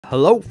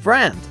Hello,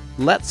 friend.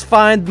 Let's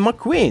find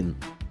McQueen.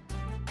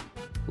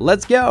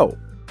 Let's go.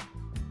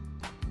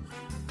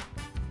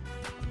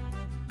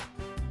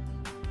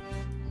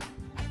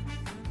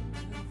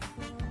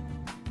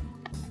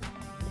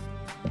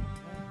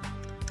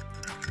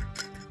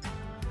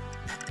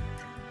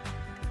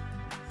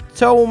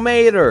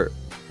 Tomato.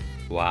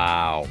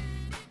 Wow.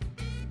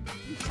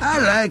 I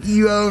like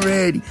you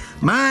already.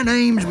 My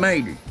name's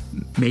Mater.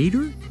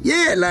 Mater?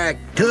 Yeah, like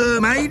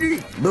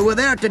tomato, but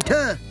without the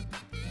tuh.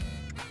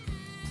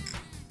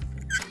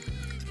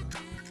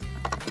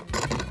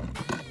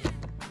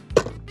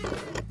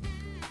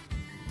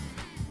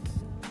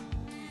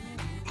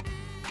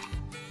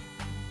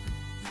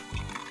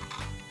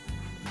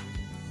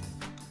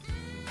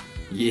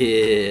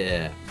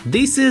 Yeah.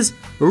 This is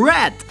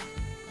red.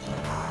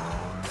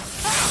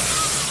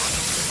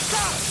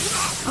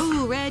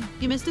 Oh, Red,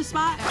 you missed a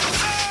spot.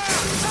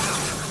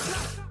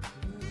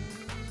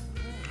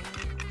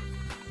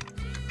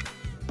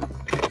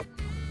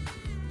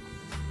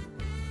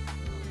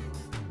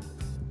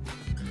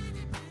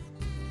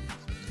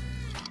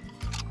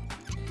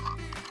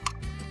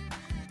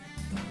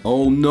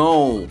 Oh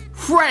no,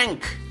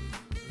 Frank!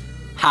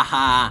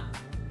 Haha.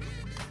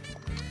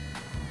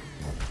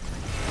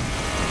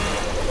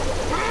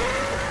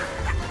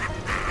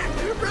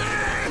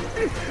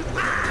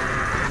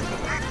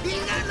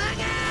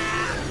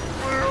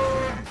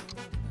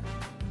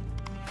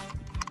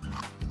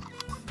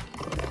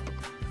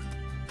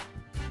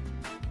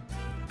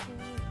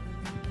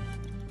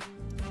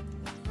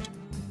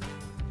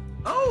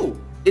 Oh,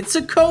 it's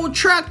a coal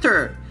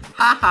tractor.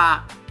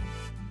 Haha.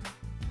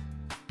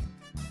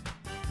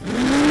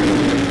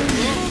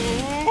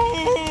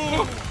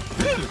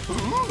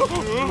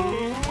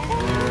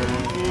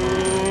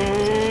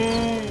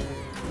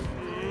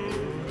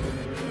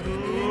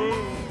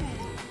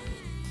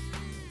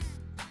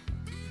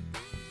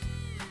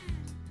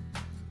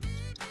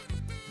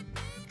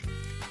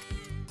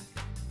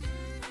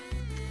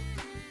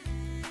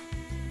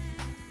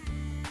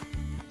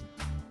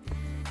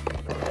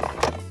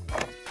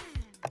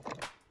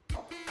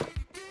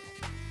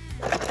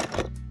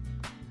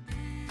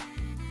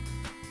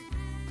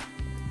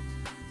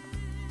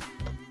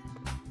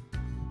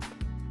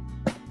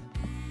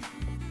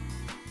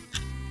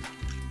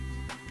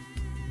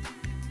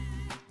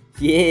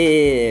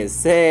 Yeah,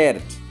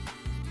 Serge.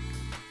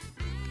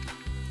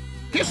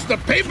 Kiss the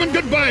pavement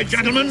goodbye,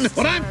 gentlemen.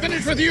 When I'm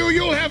finished with you,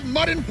 you'll have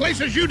mud in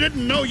places you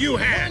didn't know you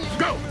had.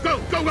 Go,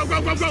 go, go, go,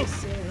 go, go, go.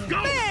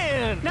 Go!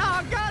 Man, now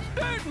I got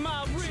dirt in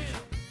my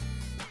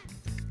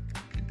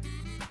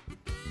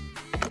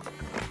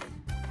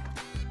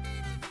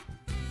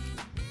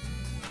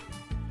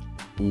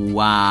rim.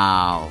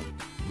 Wow,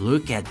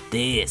 look at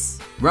this.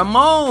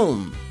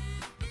 Ramon!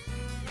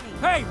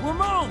 Hey,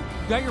 Ramon,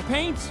 got your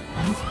paints?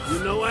 You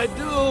know I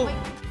do.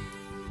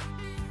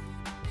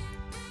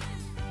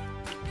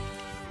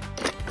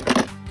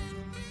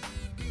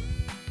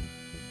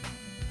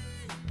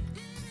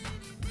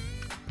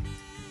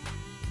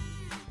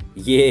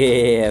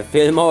 Yeah,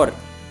 Fillmore.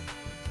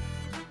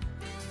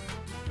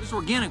 This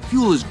organic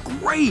fuel is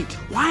great.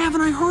 Why haven't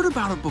I heard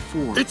about it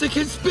before? It's a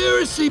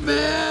conspiracy,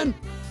 man.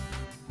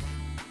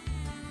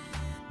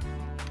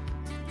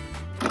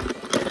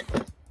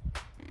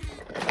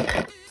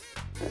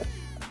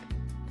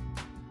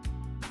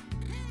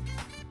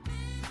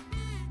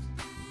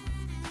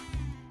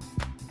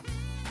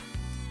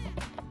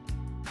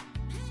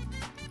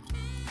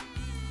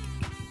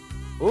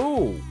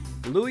 Oh,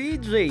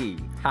 Luigi.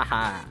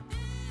 Haha.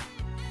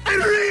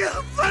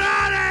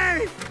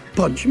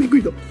 Punch me,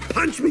 Guido.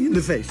 Punch me in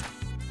the face.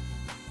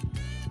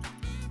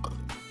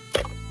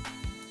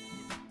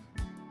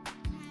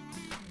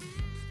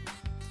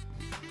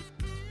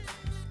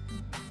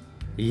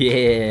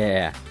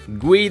 Yeah,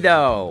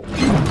 Guido.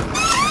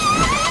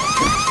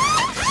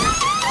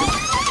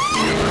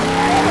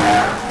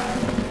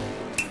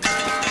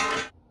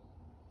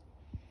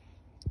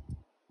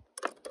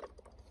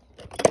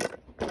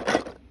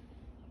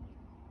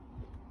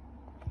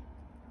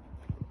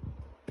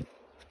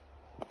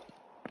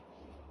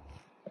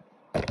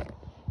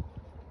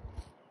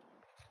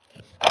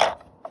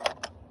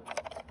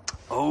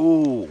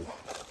 Oh,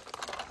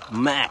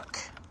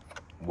 Mac.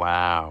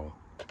 Wow.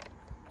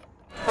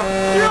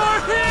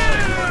 You're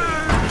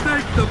here!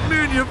 Thank the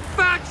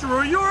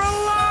manufacturer you're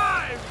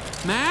alive!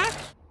 Matt?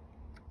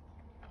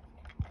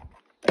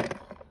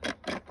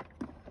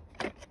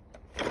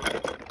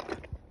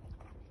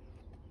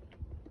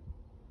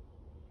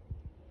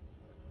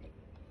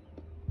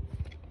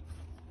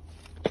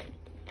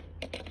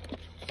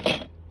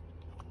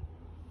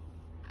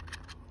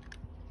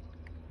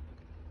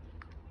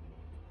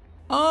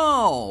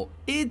 Oh,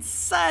 it's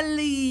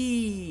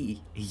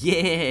Sally!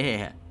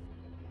 Yeah!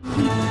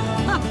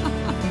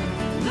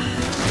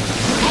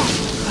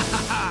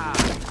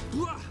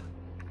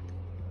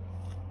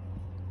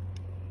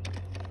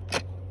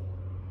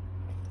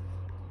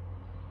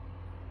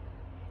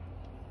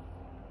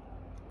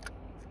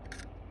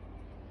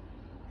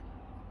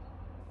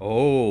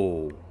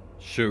 Oh,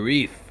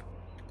 Sharif.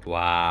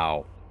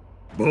 Wow.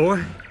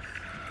 Boy,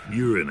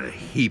 you're in a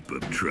heap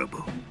of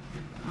trouble.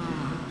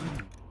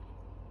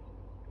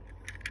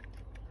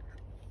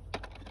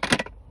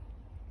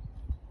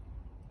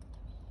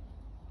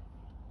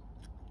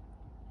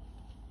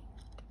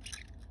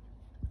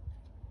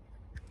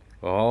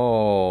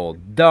 Oh,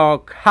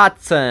 Doc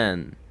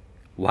Hudson.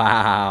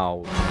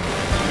 Wow.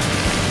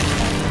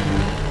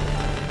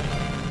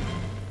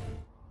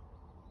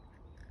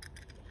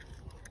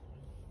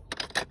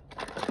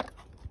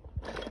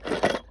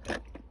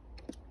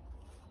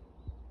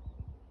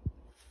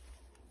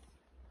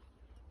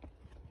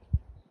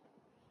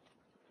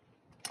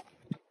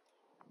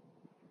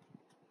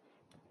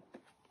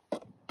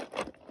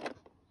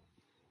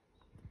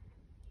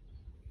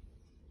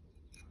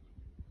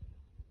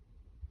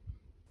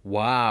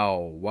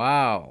 Wow,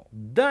 wow.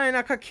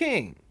 Dynaka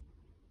King.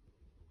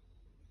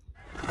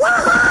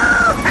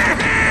 Woohoo!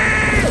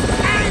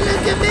 Hey,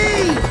 look at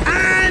me!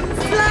 I'm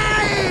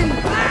flying!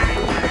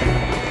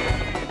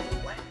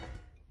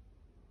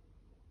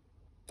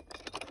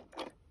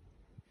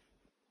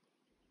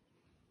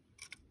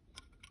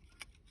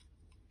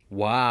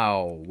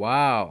 Wow,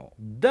 wow.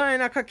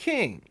 Dynaka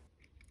King.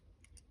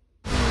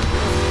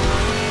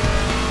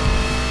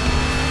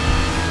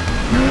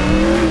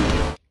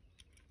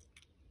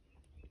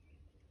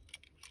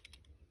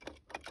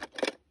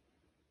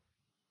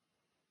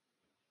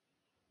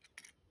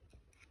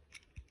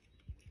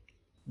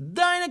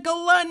 Dynaka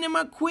Lightning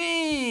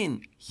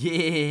McQueen!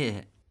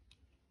 Yeah!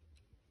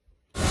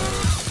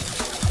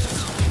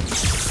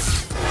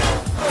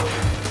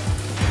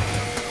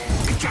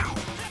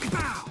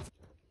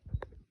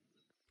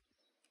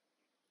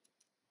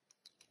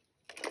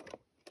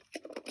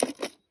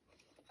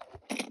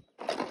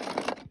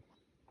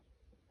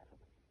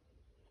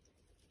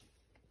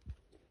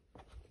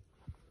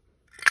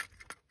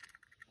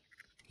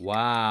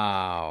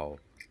 Wow!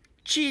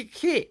 Cheek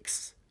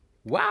kicks!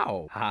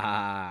 Wow!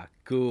 Haha,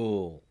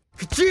 cool!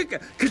 Ka-chicka!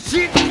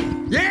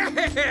 Ka-chicka!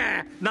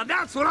 Yeah! Now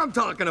that's what I'm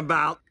talking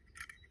about!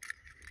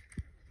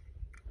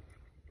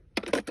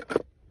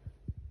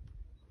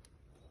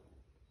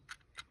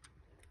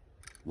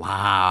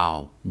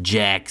 Wow!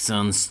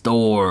 Jackson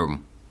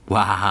Storm!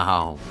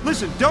 Wow!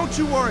 Listen, don't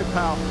you worry,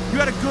 pal. You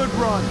had a good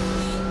run.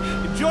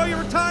 Enjoy your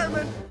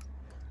retirement.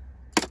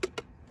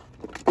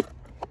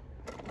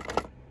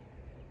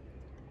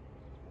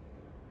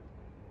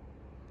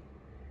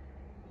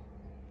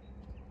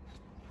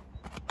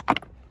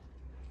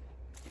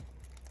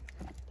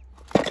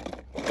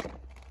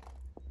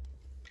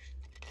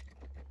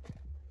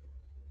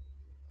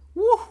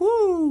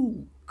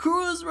 Woohoo!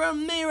 Cruz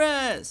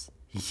Ramirez!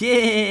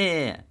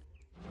 Yeah!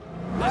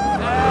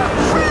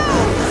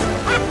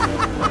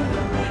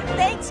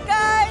 Thanks,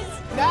 guys.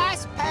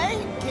 Nice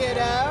paint,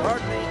 kiddo.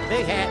 Pardon me.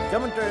 Big hat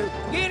coming through.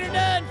 Get her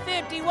done,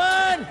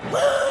 51.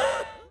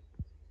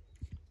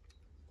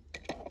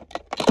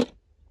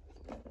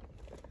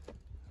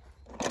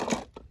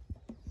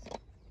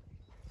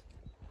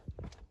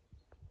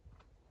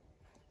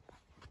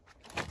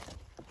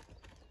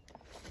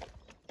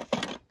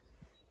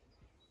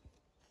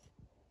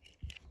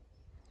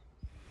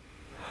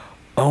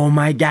 Oh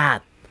my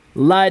god!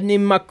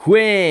 Lightning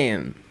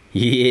McQueen!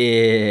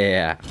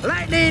 Yeah!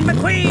 Lightning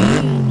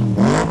McQueen!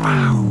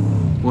 Wow.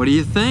 What do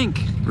you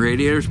think?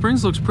 Radiator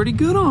Springs looks pretty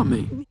good on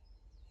me.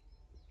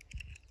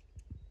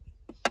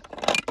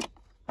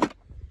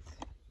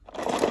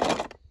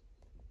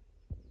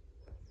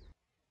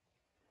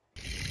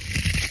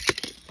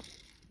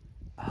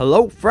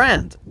 Hello,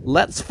 friend!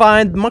 Let's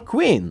find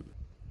McQueen!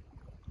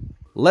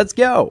 Let's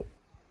go!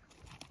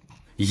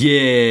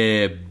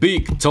 Yeah!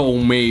 Big toe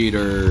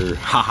meter!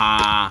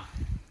 Haha!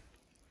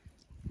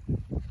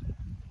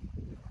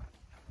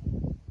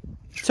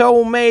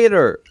 Toe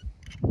meter!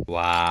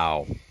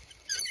 Wow!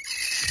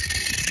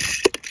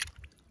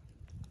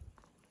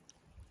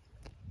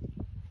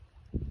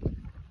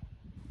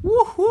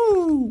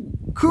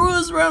 Woohoo!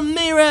 Cruz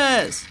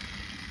Ramirez!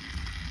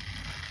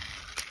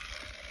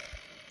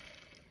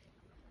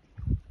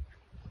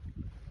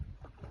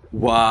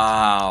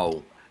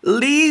 Wow!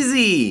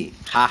 Lizzie!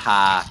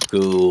 Haha,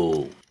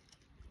 cool!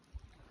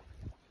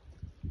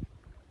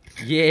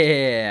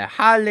 Yeah!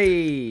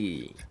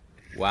 Holly!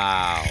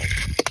 Wow!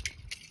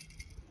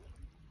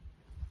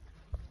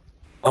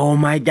 Oh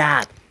my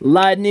god!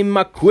 Lightning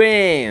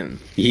McQueen!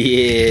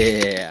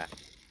 Yeah!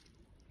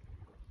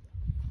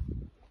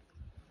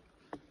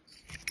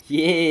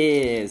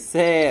 Yeah,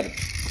 sir!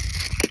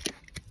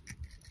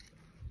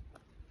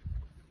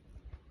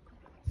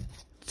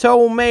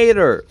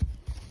 Tomato!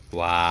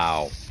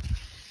 Wow!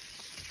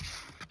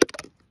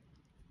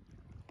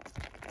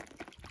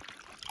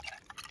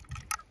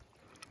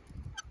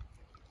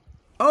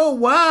 Oh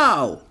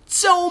wow!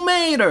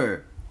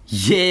 Tomato!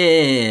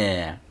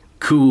 Yeah!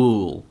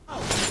 Cool!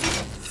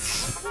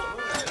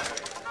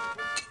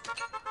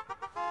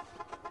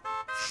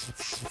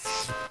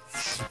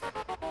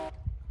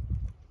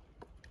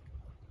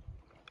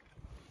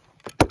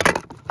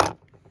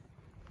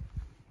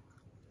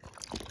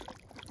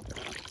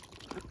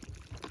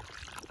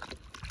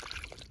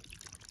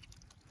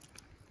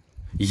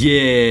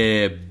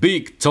 Yeah,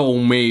 big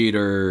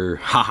tomato.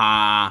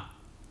 Haha.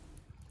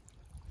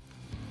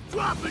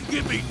 Drop and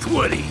give me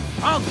 20.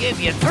 I'll give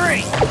you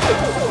 3.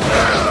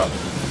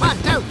 1,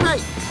 2,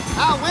 3.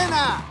 A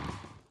winner.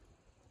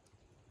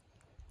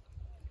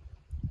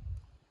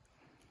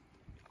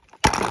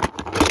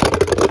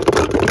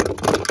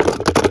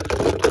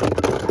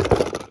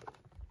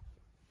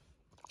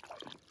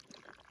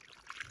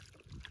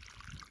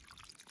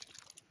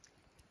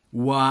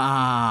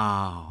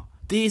 Wow,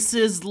 this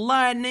is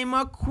Lightning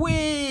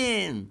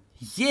McQueen!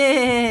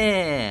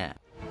 Yeah!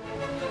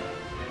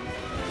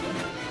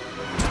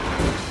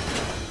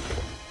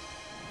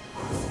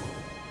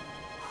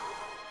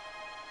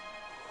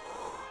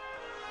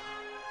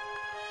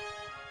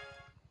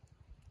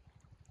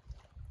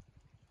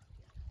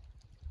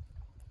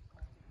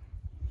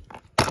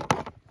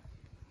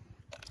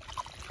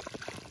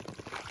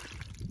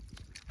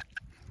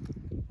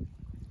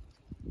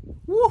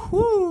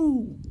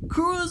 Woohoo!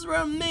 Cruz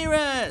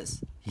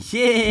Ramirez!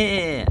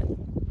 Yeah!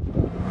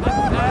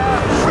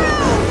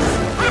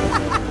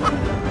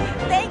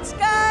 Thanks,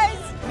 guys.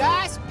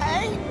 Nice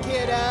paint,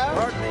 kiddo.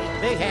 Pardon me.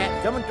 Big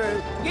hat coming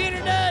through. Get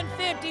her done,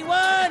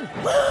 51.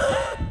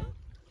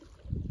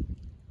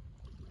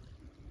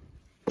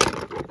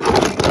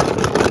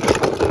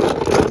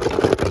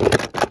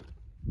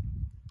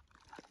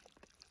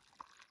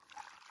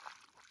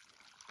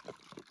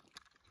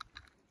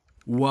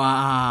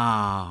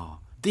 Wow!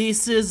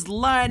 This is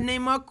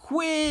Lightning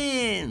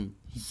McQueen!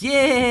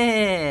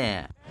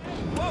 Yeah!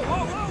 Whoa,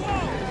 whoa, whoa,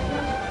 whoa!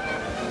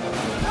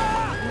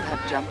 You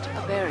have jumped a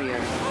barrier.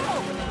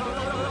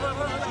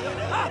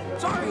 Ah,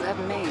 sorry! You have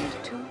made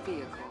 2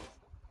 vehicles.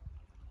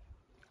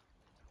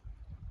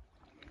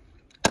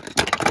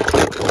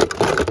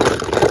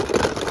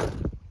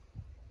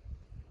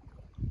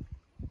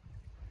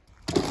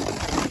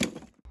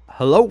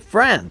 Hello,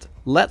 friend!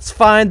 Let's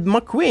find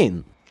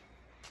McQueen!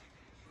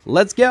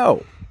 Let's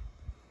go!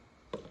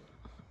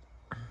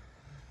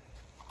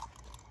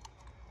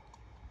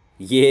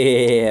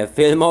 Yeah,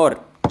 Fillmore.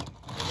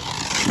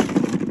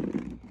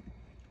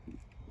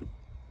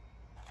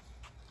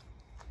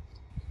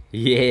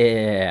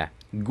 Yeah!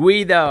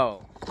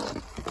 Guido!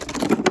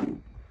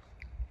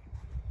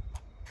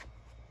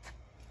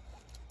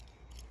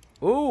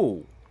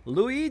 Ooh!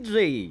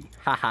 Luigi!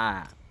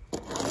 Haha!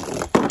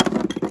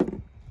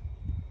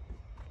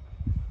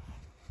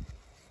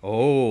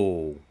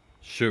 Oh!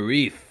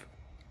 Sharif!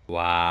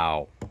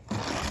 Wow!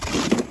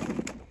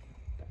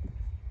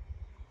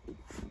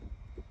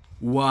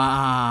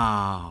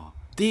 Wow!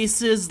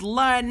 This is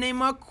Lightning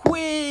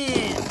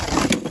McQueen!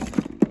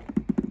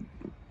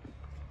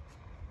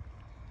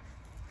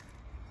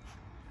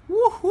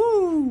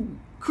 Woohoo!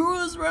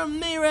 Cruz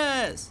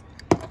Ramirez!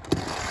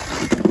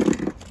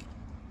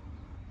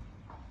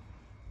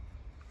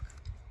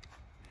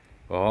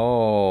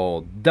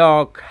 Oh,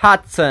 Doc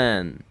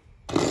Hudson!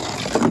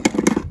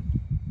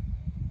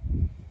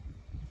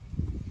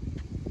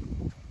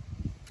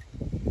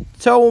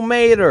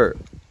 Tomato!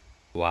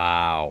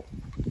 Wow!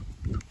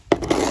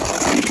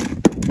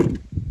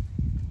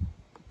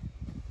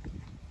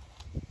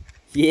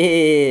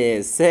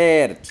 Yeah,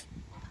 Serge.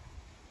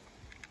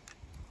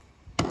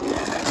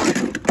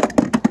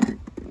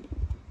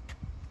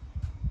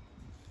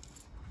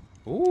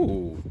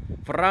 Ooh,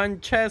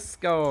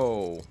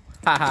 Francesco!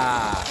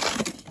 Haha!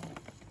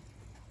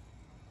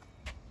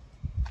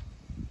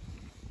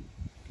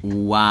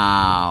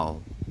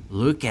 Wow!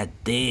 Look at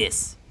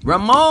this!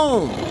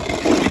 Ramon!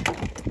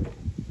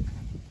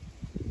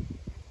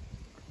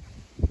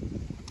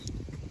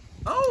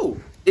 Oh!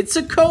 It's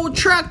a coal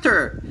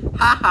tractor!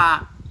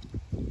 Haha!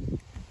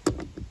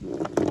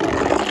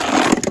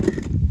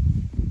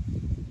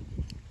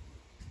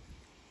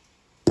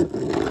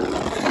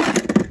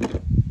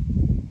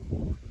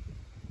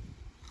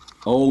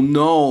 Oh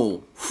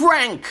no!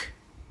 Frank!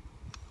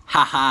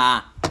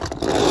 Haha!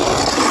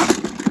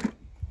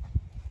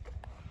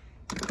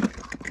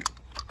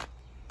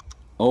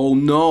 Oh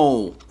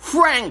no!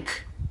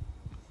 Frank!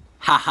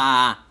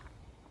 Haha!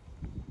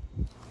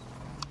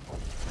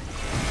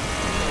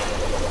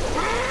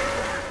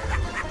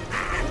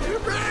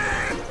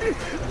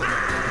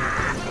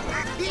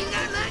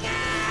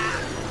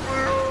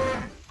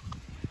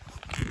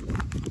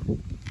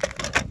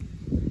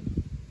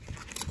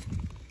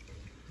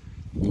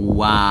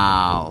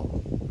 Wow!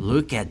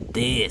 Look at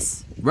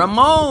this!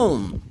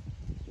 Ramon!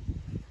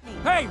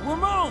 Hey,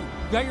 Ramon!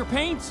 Got your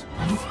paints?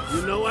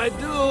 You know I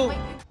do.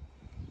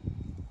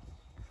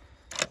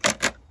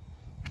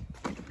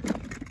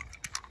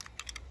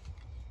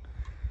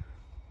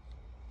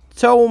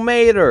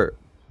 Tomato!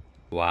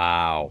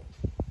 Wow!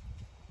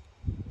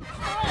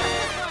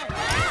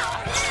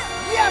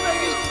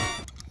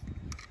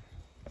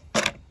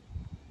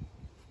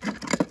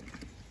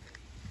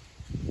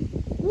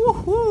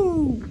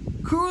 Woohoo!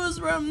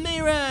 Cruz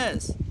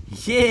Ramirez!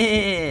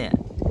 Yeah!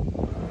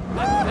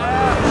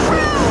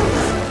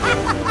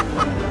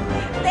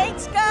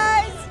 Thanks,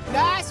 guys.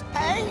 Nice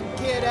paint,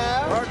 kiddo.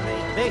 Pardon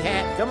me. Big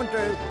hat coming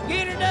through.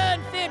 Get her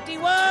done,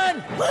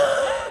 51.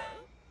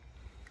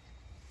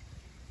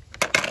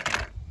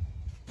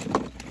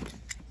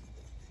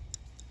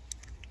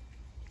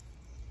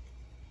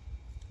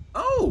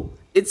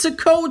 it's a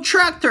coal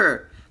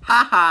tractor!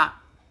 Haha!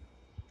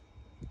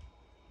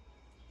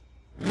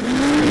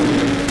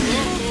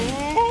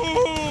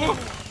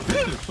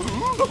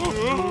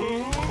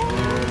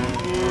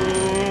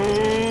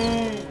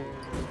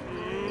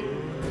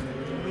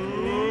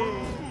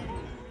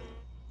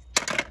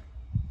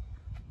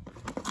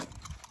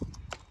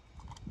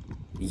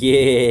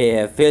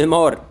 Yeah,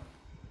 Fillmore.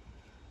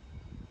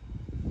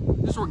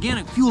 This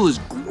organic fuel is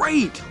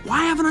great.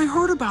 Why haven't I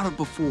heard about it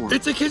before?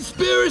 It's a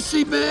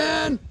conspiracy,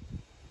 man!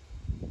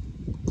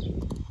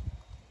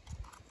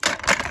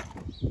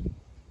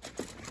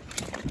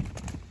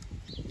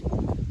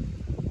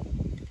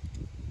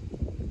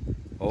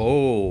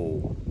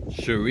 Oh,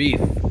 Sharif.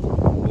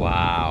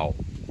 Wow.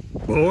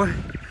 Boy,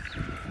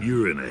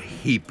 you're in a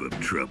heap of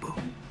trouble.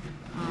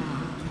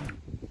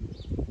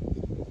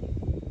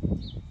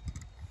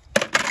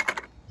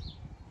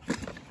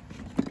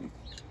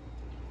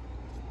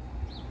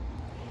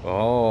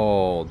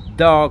 Oh,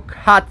 Doc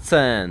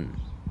Hudson.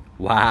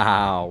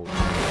 Wow.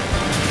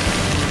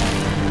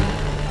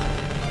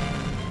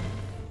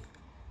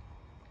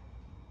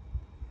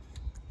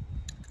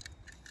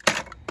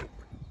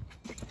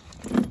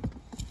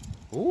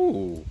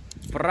 Ooh,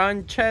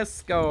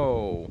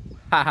 Francesco.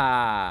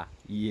 Haha,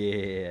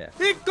 yeah.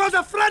 It goes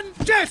a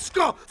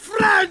Francesco!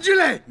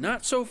 Fragile!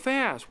 Not so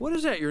fast. What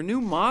is that, your new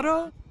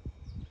motto?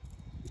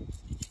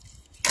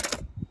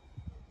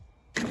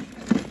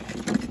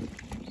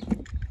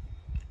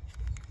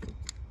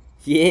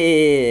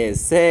 Yeah,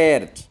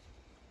 Serge.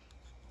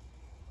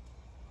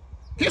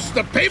 Kiss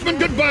the pavement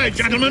goodbye,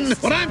 gentlemen.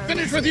 When I'm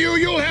finished with you,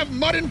 you'll have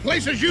mud in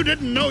places you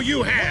didn't know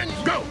you had.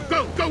 Go,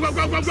 go, go, go,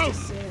 go, go, go!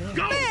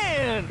 Go!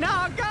 Man,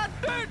 now I got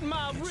dirt in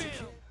my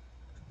wheel.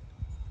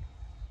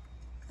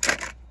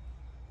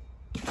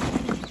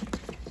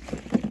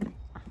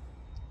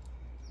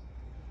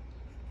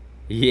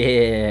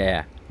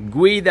 Yeah,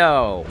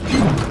 Guido.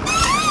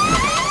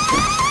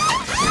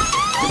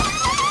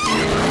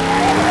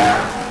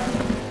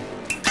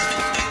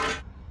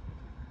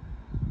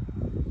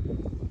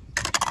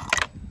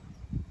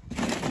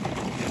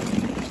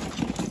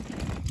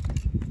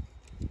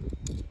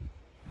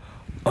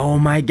 Oh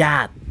my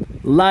god,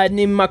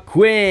 Lightning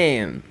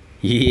McQueen.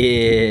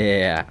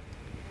 Yeah.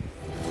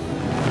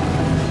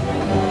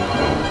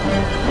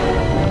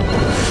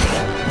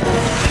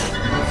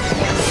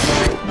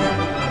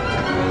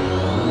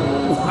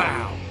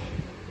 Wow.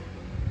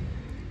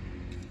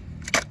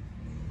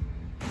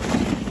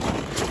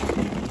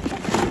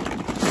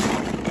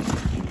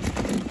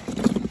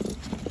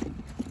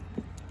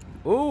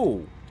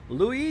 Oh,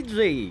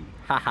 Luigi.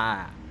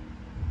 Haha.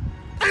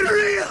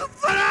 Unreal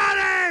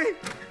Ferrari!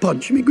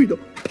 Punch me, Guido.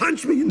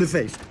 Punch me in the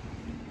face.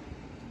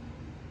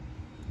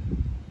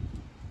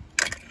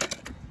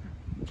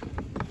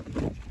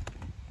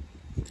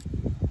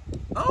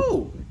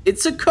 Oh,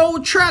 it's a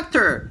coal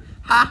tractor.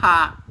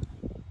 Haha.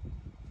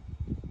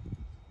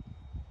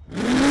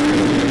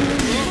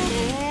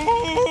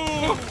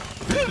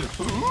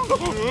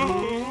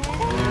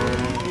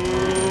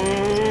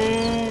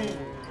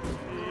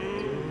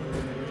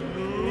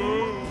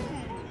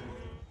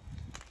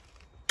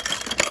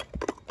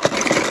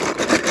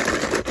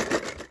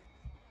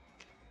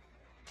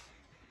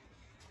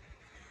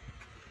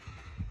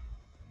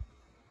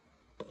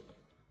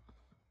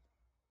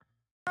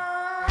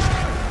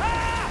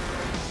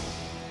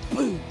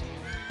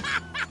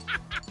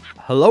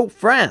 Hello,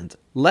 friend.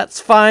 Let's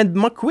find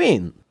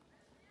McQueen.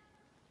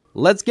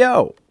 Let's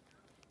go.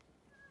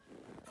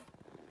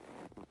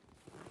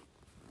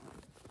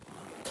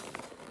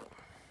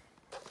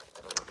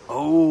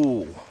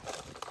 Oh,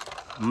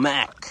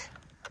 Mac.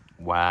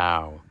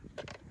 Wow.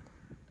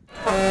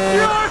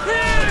 You're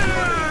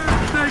here!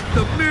 Thank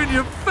the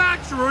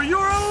manufacturer you're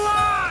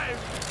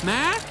alive!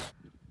 Mac?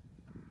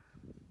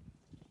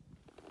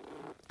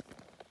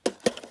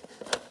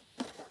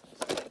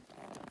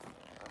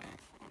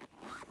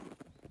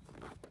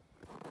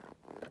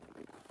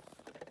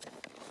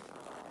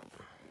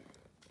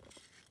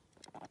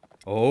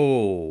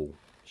 Oh,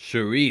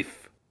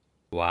 Sharif.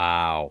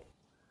 Wow.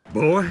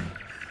 Boy,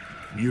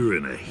 you're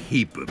in a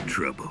heap of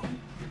trouble.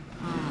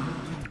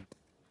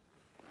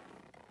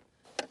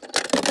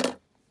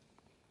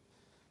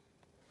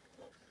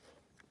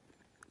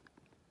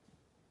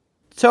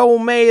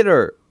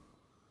 Tomater.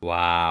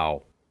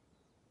 Wow.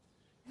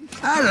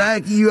 I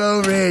like you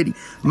already.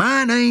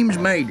 My name's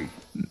Mater.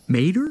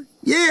 Mater?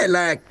 Yeah,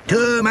 like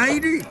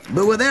tomato,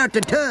 but without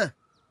the tuh.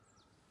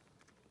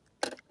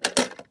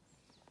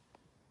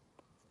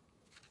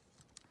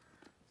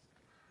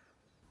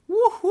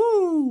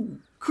 Woohoo!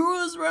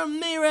 Cruz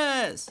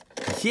Ramirez!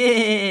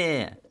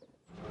 Yeah!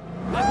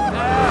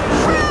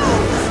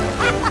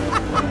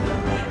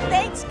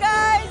 Thanks,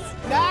 guys.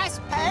 Nice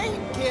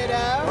paint,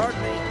 kiddo.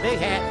 Pardon me. Big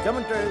hat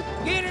coming through.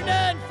 Get her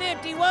done,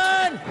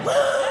 51.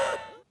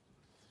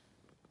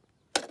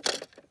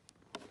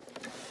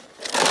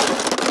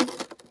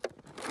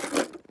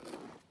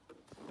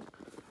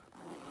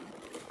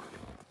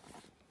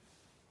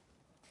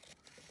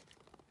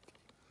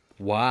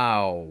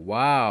 Wow,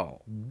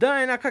 wow.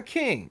 Dynaka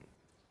King.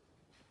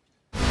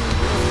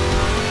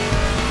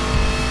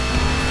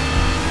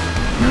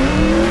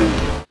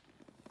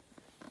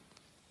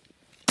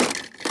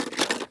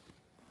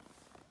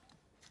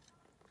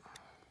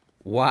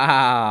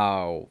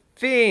 Wow,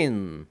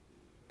 Finn!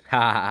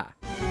 Haha.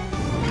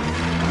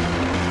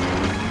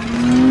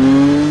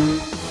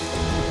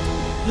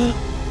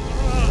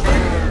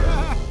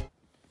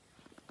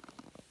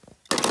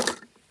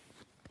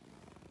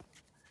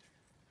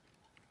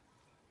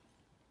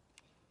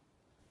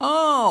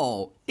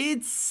 Oh,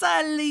 it's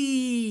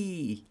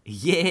Sally!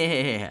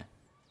 Yeah!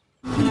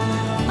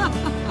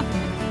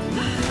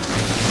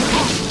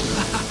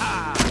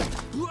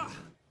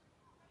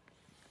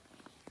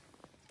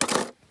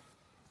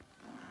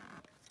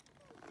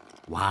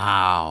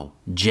 Wow,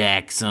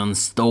 Jackson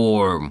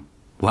Storm.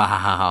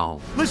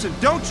 Wow. Listen,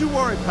 don't you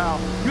worry, pal.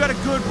 You had a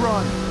good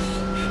run.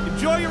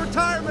 Enjoy your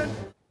retirement.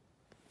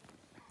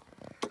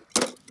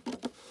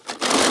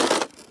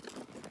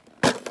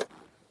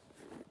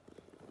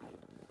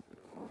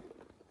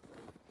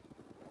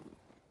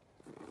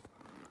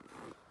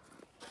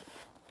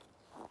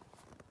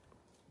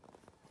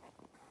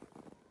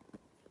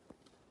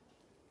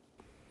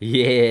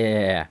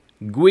 Yeah,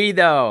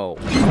 Guido!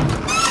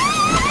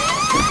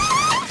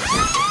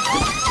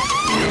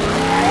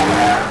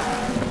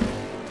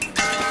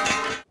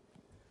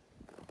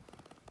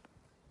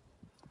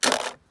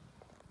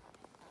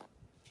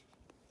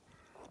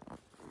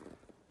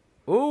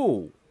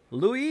 Ooh,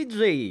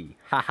 Luigi!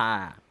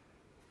 Haha!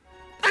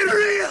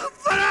 Unreal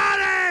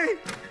Ferrari!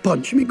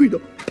 Punch me, Guido.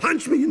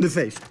 Punch me in the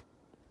face.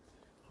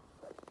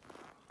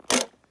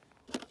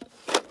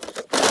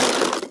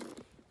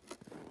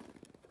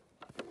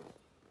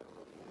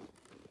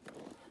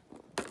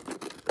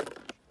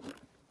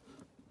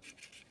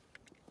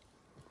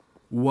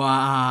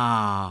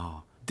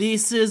 Wow,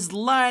 this is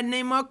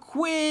Lightning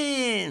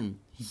McQueen!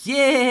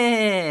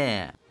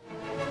 Yeah!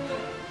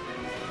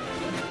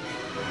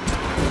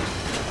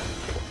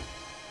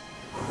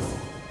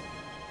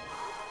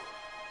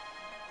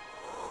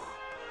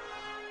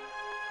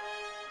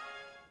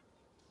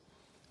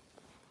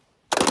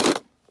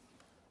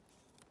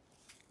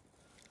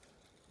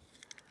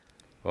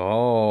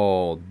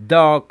 Oh,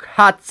 Doc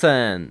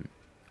Hudson!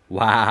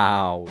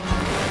 Wow!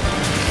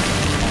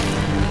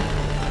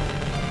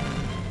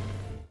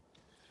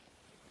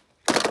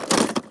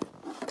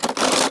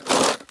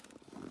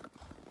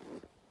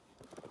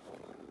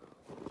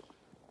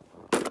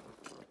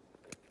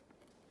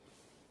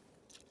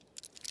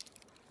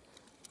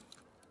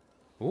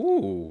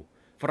 Ooh,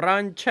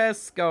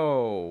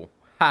 Francesco!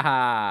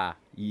 Haha!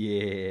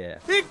 Yeah!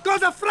 It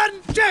goes a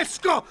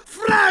Francesco!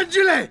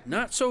 Fragile!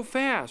 Not so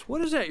fast.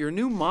 What is that, your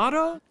new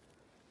motto?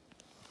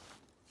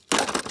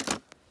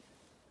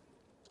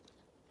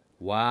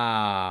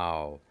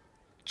 Wow!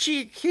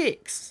 Cheek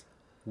Hicks!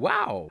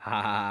 Wow!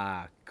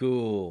 Haha!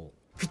 Cool!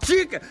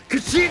 Kachika!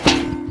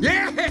 Kachika!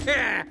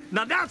 Yeah!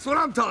 Now that's what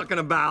I'm talking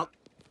about!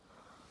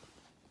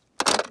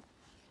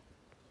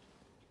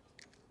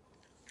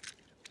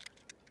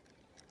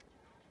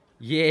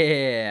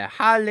 Yeah!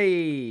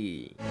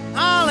 Holly!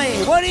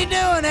 Ollie, what are you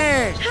doing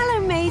there? Hello,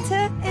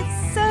 Mater.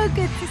 It's so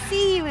good to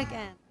see you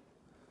again.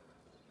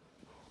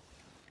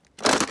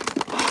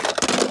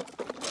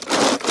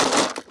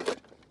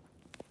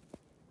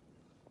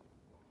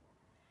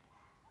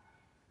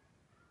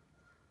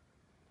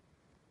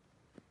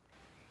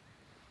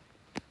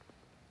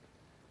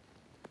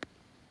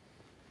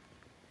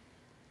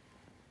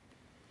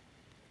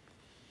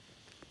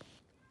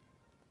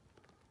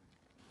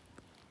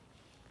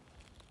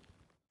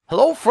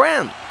 Hello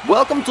friend!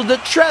 Welcome to the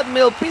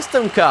Treadmill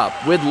Piston Cup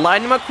with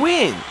Lightning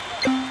McQueen!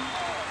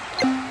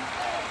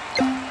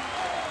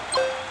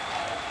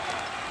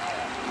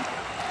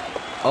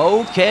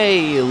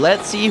 Okay,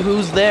 let's see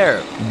who's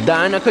there.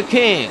 Dinoco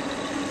King,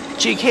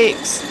 Chick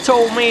Hicks,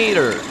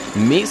 Tomater,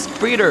 Miss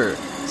Fritter,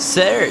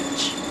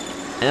 Serge,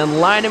 and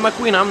Lightning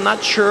McQueen. I'm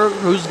not sure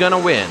who's gonna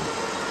win.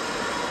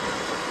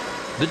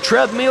 The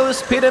treadmill is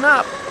speeding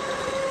up.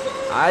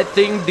 I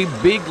think the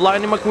big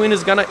Lightning McQueen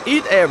is gonna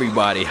eat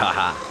everybody,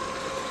 haha.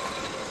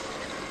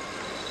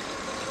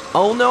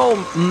 Oh no,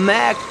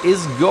 Mac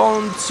is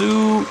going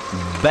to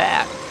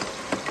back.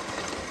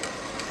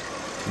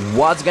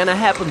 What's gonna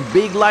happen?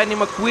 Big Lightning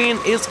McQueen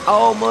is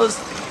almost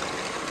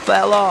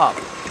fell off.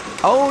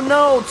 Oh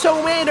no,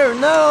 Tomater,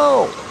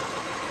 no!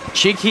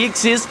 Chick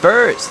Hicks is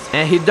first,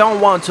 and he don't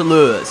want to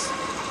lose.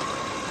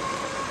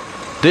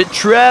 The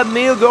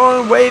treadmill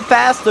going way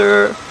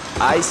faster.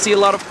 I see a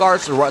lot of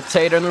cars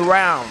rotating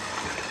around.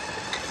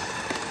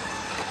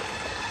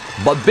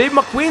 But Big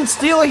McQueen's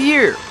still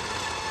here.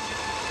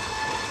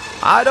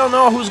 I don't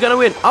know who's gonna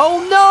win.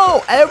 Oh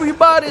no!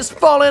 Everybody's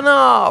falling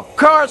off!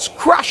 Cars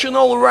crashing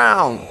all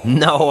around!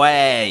 No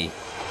way!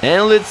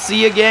 And let's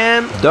see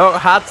again. Doc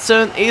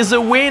Hudson is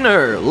a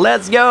winner!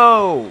 Let's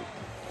go!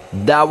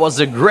 That was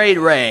a great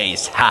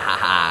race! Ha ha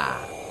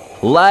ha!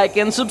 Like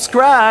and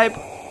subscribe!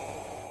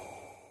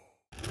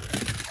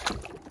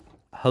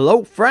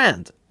 Hello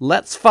friend!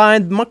 Let's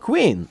find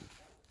McQueen!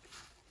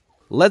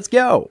 Let's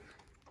go!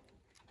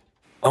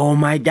 Oh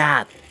my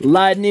god!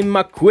 Lightning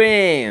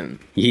McQueen!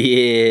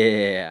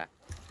 Yeah!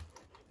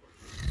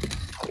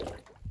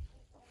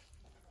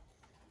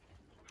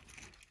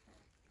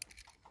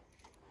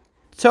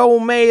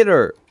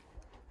 Tomater!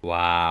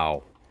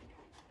 Wow.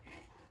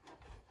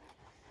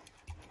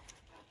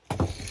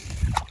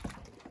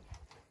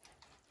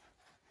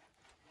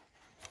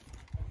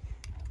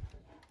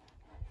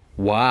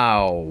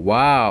 Wow,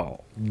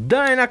 wow.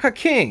 Dinoca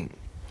King.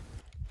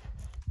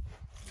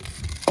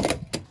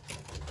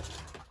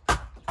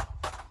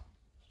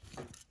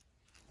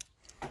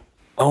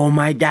 Oh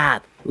my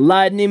god,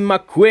 Lightning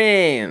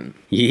McQueen.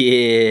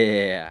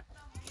 Yeah.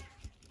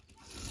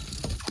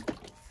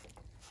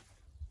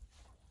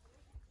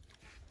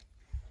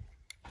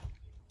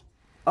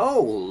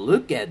 Oh,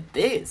 look at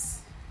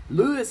this.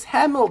 Lewis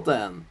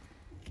Hamilton.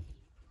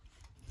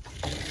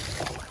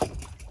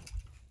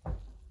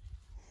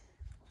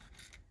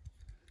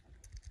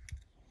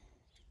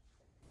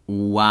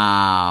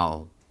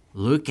 Wow,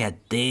 look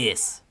at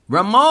this.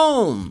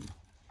 Ramon.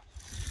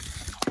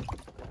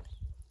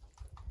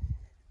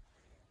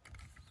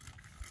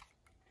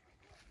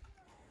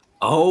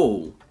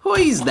 Oh, who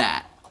is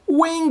that?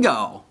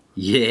 Wingo.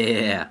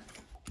 Yeah.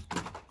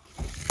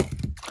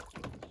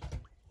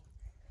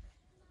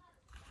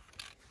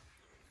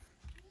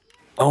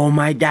 Oh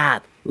my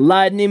god,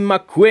 Lightning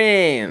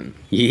McQueen.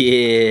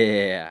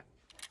 Yeah.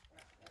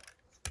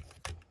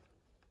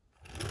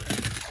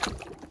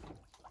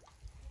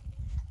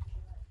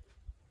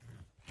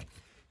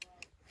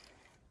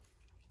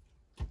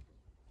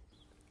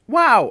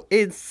 Wow,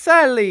 it's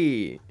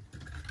Sally.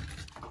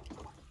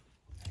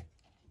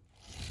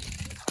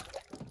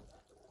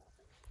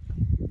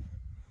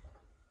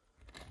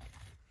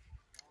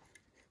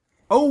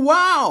 Oh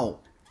wow,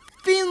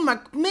 Finn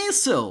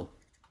McMissile.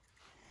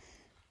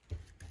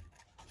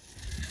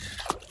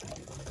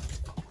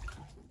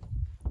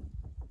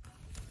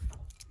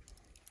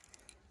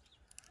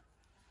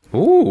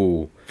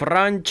 Ooh,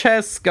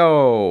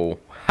 Francesco.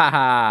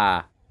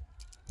 Haha.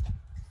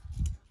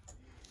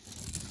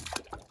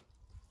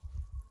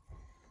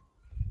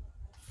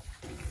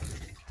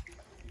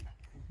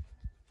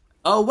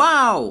 Oh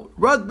wow,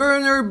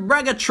 Rodburner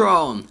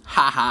Bragatron.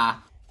 Haha.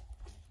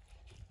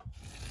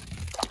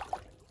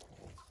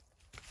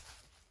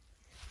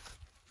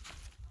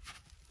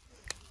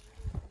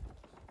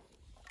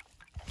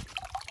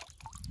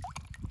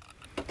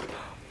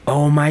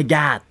 Oh my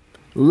god,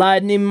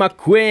 Lightning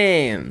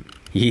McQueen.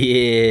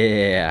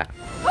 Yeah.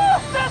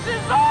 This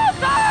is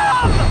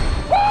awesome!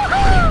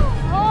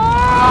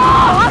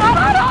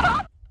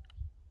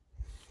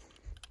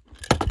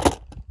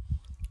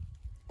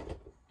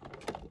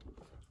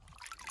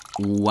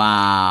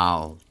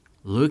 Wow,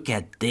 look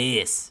at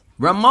this.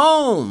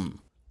 Ramon.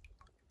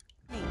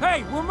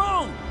 Hey,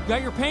 Ramon!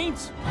 Got your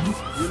paints?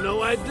 You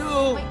know I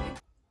do.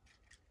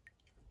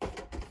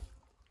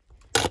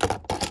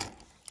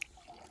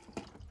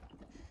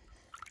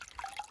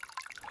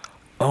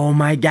 Oh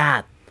my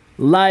god,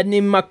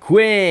 Lightning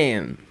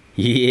McQueen.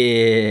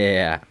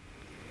 Yeah.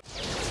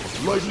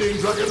 Lightning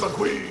Dragon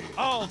McQueen.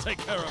 I'll take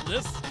care of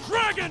this.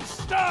 Dragon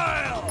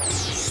style!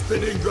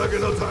 Spinning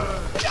Dragon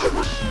attack.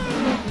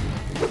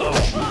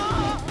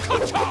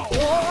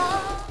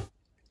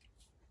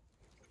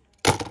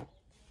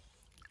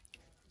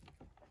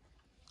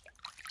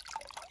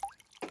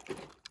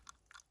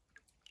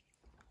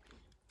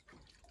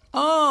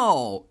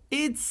 Oh,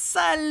 it's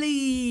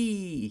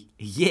Sally.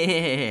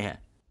 Yeah.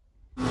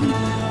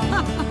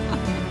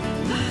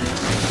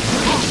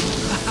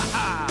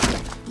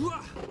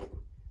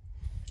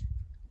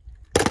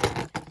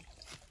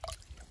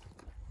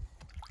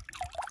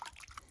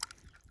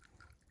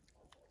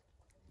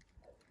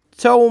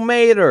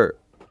 Tomato.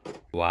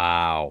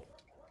 Wow.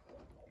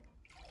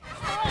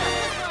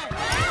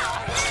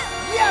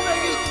 Yeah,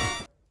 baby!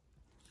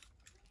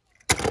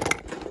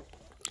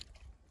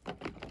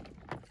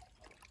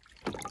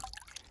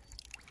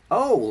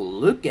 Oh,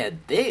 look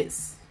at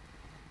this.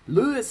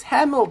 Lewis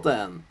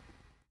Hamilton.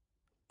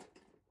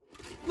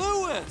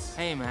 Lewis!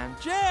 Hey, man.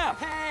 Jeff!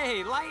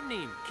 Hey,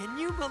 Lightning. Can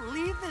you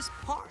believe this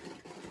part?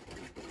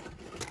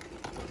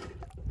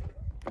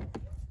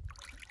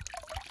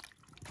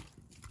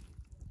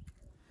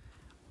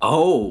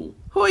 Oh,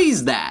 who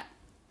is that?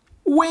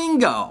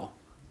 Wingo.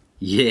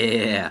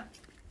 Yeah.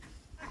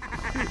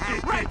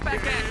 Right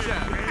back at ya!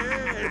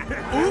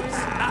 Oops,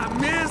 I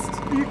missed!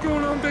 You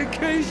going on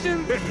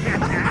vacation?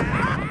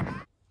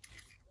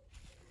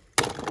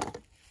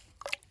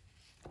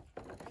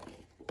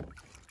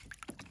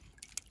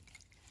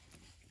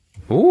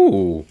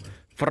 Ooh,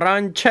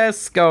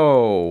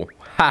 Francesco.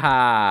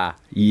 Haha.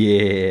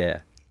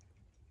 Yeah.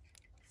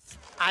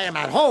 I am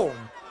at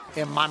home,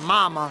 and my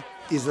mama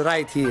is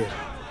right here.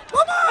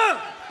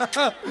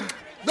 Mama!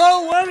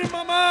 Don't worry,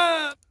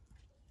 mama!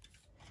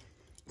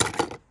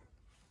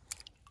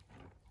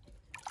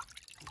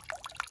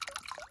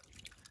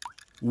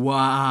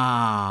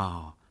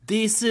 Wow.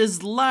 This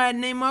is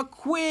Lightning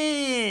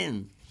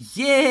McQueen.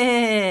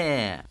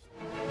 Yeah.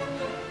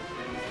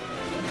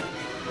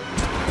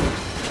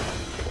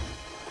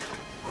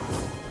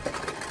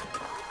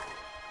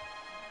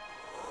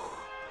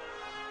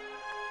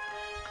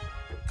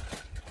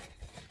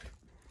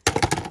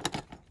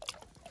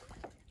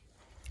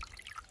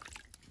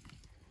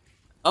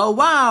 Oh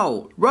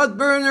wow! Rod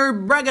burner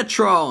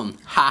Bragatron!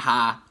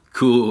 Haha,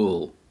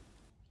 cool.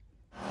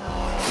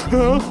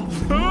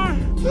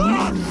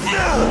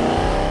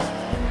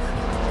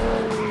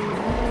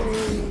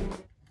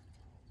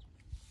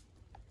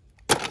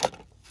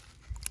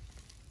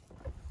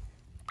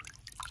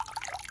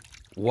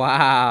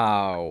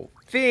 Wow!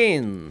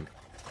 Fin!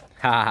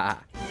 Haha.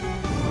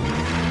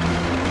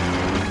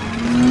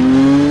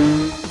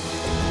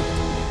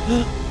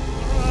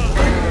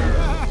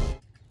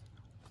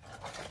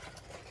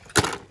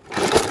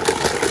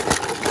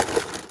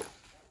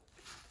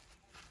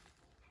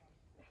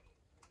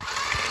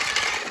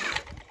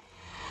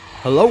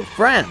 Hello,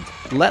 friend.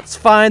 Let's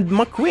find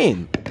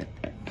McQueen.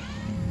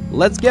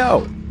 Let's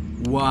go.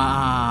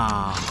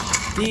 Wow.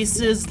 This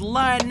is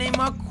Lightning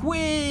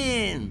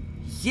McQueen.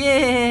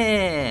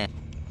 Yeah.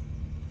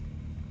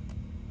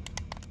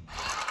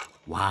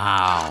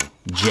 Wow.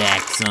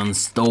 Jackson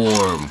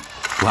Storm.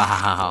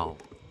 Wow.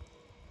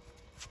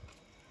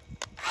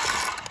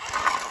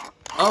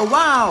 Oh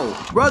wow.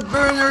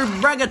 Rodburner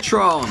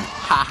Bragatron.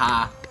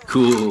 Haha.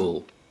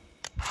 Cool.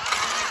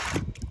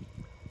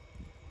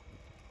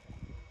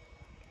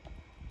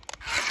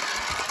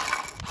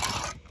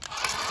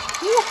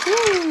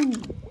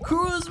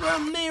 Cruz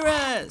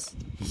Ramirez!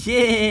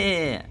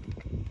 Yeah!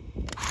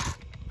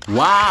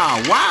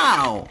 Wow,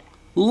 wow!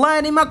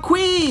 Lightning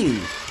McQueen!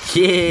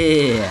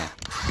 Yeah!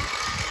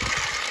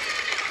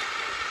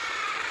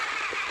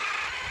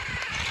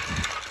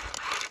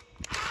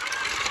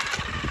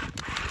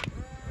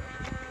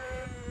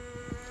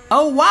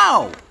 Oh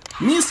wow!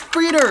 Miss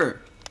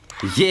Fritter!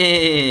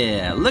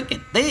 Yeah! Look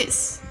at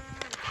this!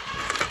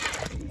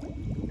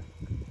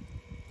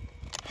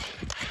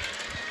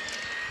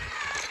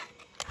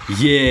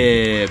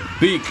 Yeah,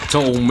 big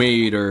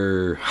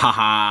tomato,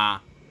 haha.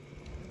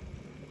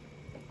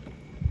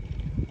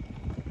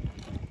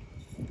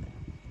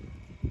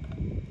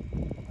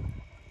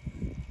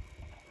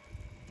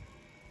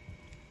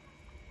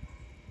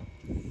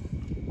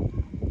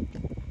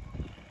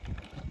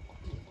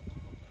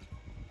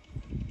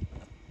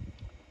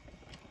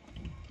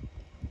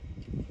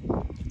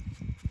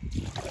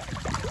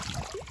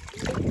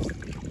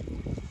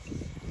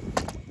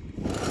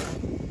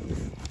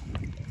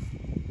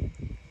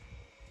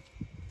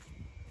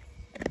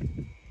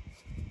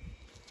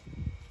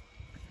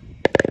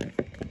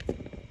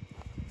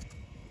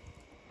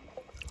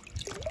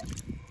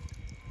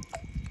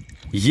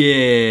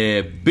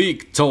 Yeah,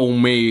 big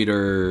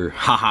tomato,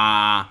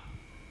 haha.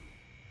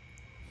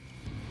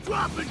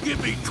 Drop and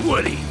give me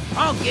 20.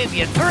 I'll give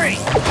you 3.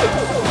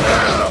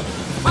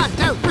 1,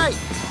 2, 3.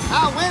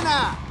 A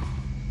winner.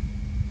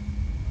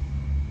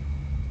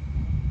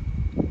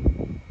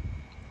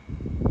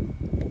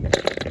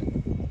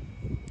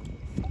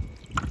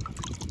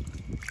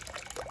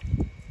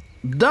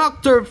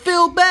 Dr.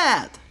 Phil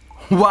Bad!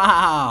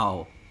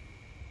 Wow!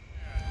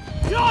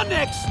 Your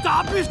next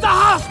stop is the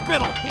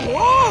hospital.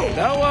 Whoa!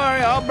 Don't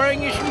worry, I'll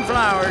bring you some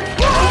flowers.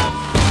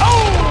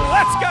 Oh,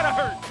 that's gotta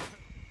hurt.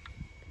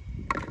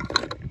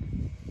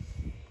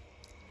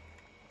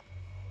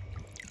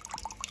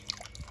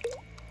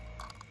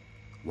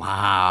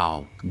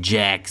 Wow,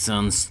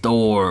 Jackson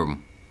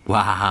Storm.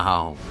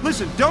 Wow.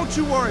 Listen, don't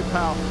you worry,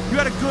 pal. You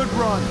had a good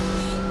run.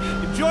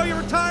 Enjoy your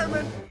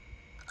retirement.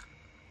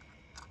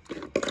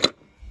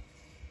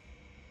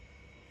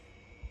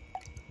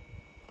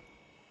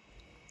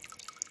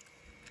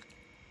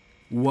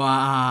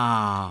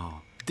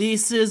 Wow.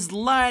 This is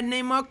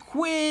Lightning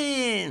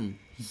McQueen.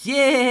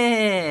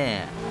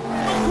 Yeah.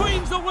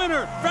 McQueen's the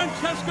winner.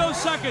 Francesco's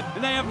second,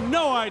 and they have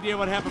no idea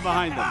what happened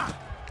behind them.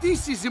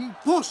 This is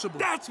impossible.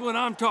 That's what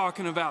I'm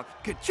talking about.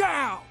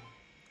 Ka-chow!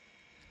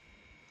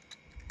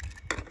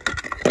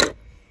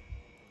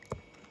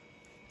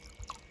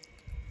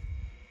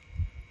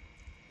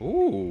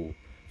 Ooh,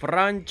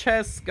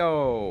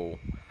 Francesco.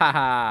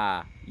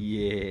 Haha.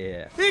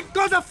 Yeah. It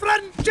goes a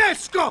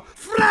Francesco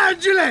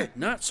Fragile.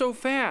 Not so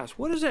fast.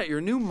 What is that,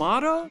 your new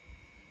motto?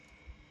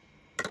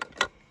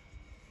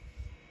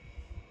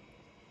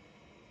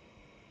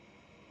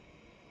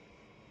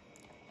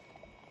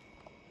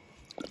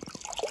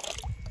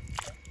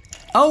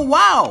 Oh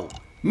wow,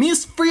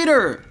 Miss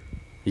Fritter.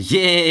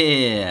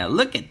 Yeah,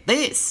 look at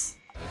this.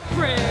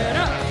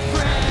 Freda,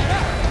 Freda,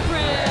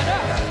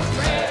 Freda,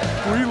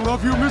 Freda. We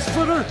love you, Miss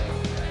Fritter.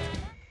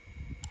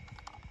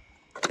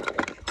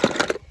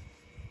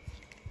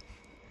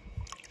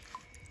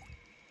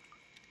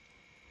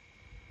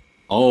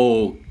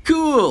 Oh,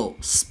 cool!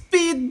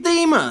 Speed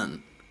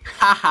Demon!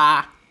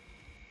 Haha!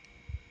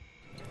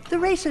 The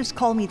racers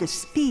call me the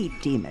Speed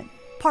Demon,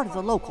 part of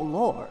the local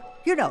lore.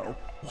 You know,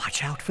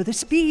 watch out for the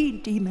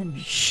Speed Demon.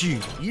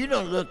 Shoot, you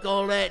don't look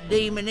all that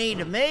demon-y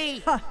to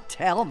me.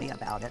 Tell me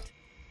about it.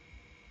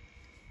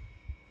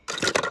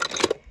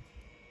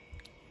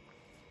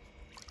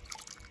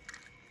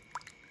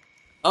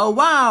 Oh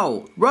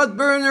wow!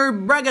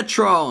 Rodburner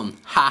Bragatron!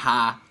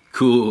 Haha!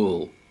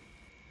 Cool!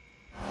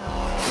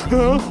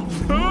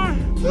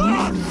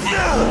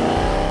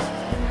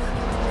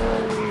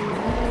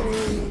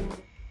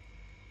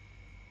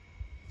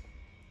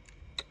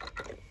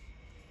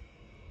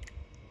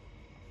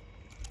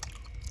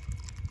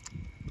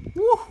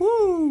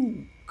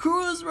 Woohoo!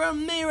 Cruz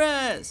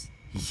Ramirez!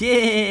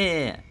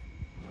 Yeah!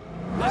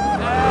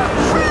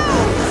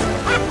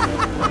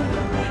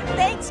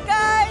 Thanks,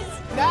 guys.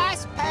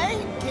 Nice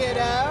paint, kiddo.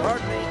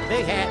 Pardon me.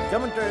 Big hat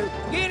coming through.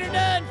 Get her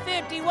done,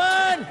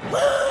 51.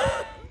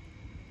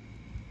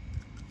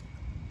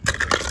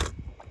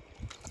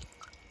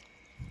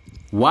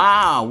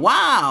 Wow,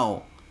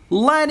 wow!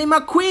 Lightning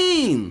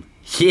McQueen!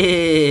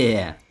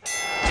 Yeah!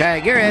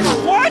 Okay, you're in.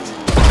 What?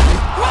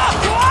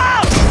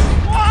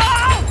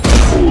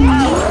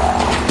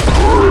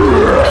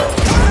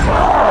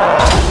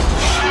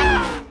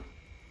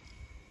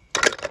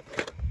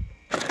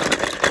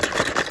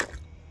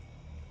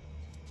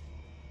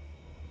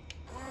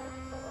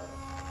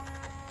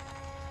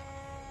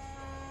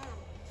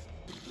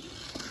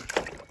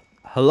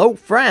 Hello,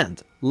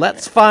 friend.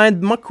 Let's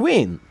find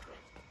McQueen.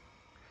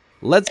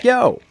 Let's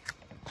go.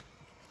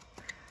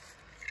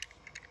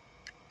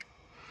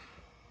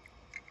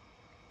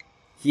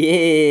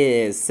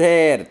 Yeah,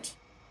 search.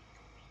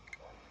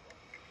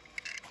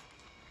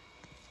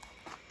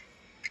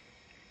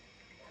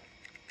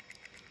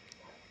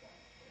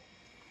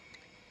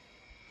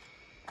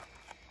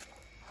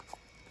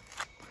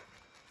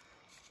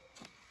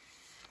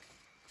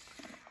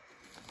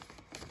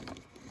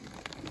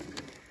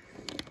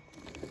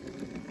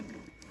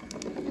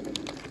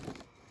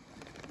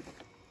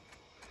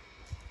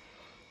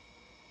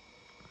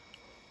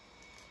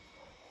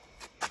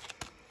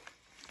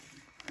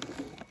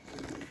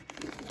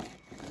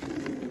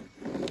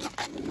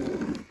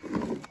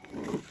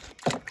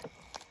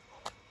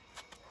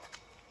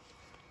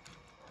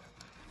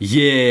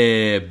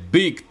 Yeah,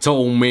 big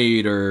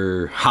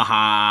tomato.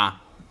 Haha.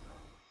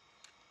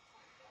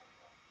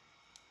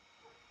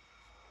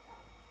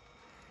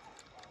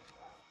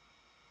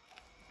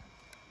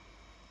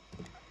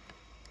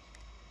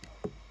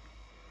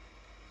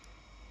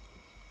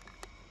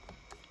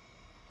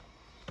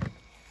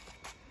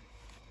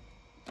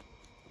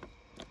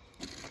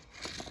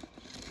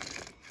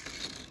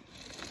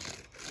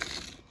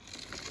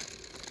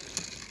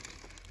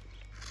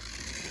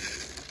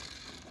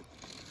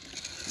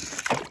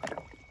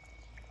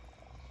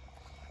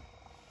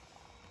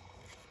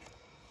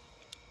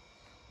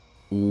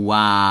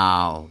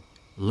 Wow,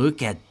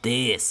 look at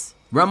this.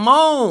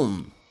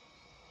 Ramon!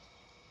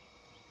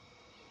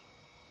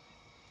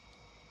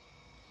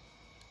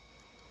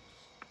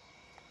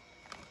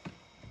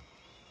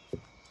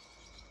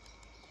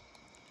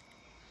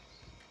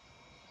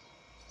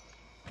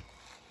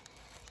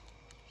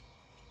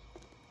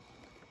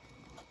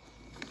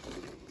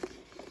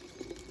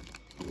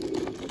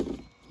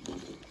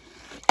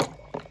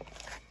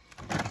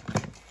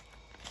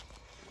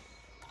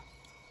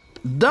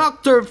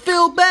 Dr.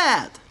 Feel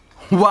Bad!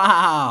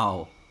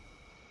 Wow!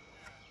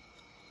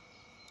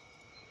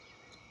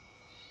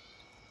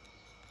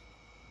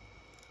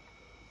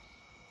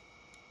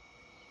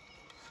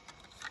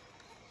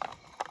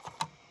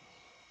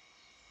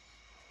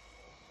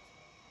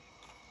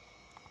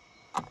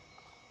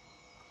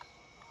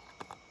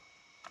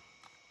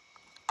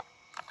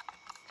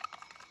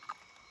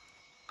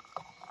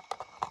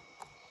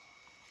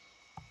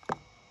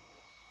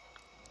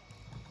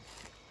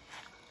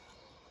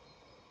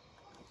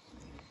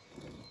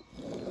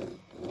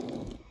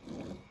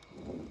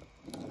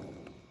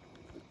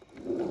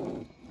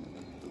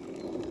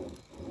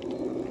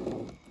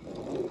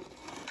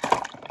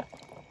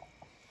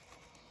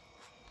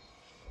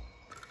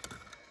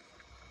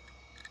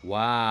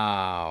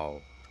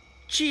 Wow!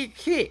 Cheek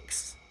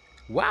kicks!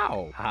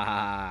 Wow!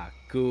 Haha,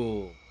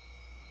 cool!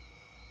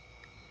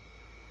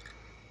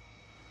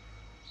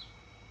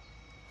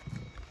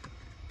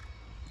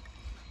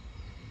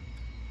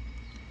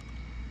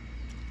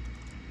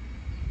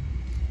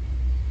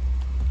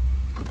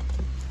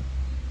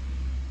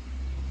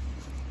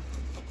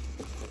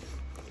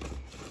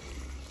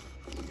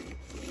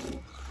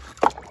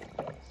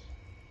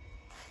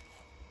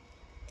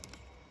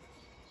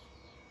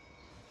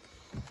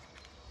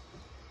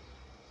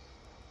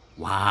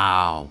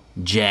 Wow,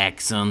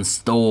 Jackson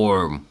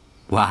Storm.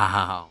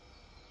 Wow.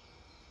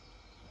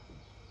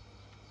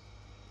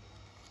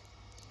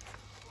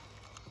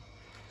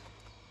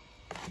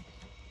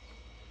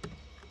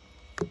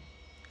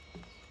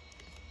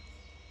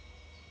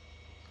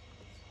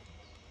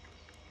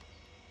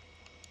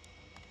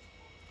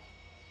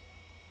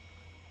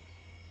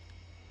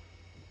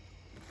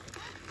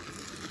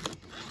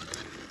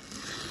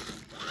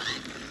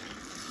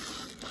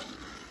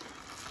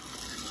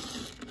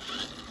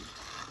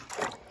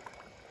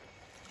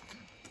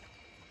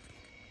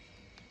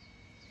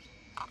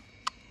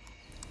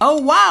 Oh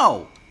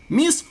wow!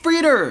 Miss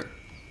Fritter!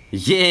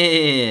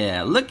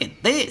 Yeah, look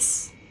at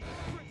this!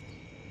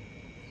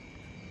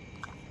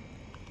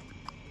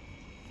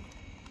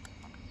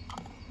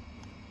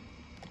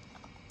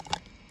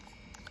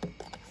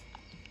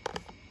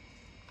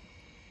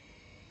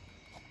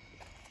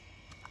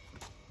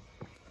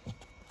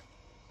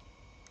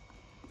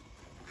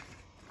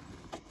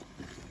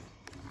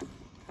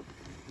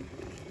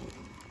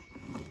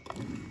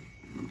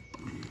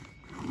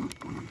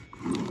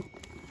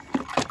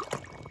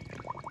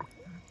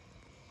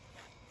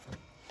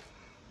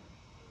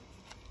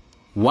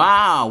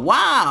 Wow,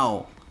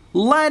 wow!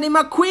 Lightning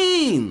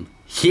McQueen!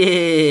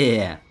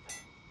 Yeah!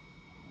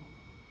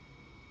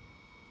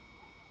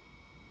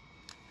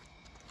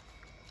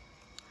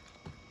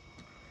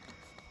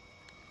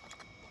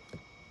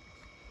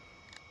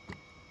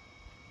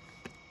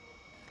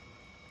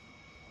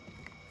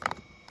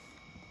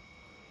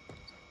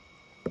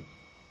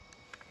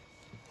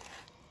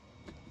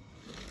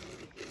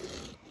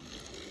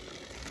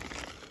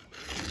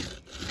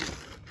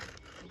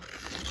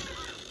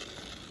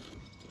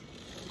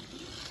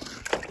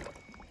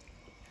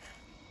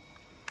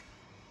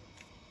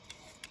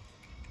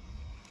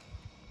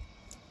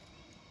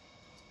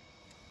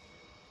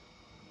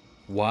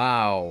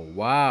 Wow,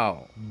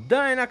 wow!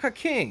 Dynaka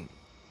King!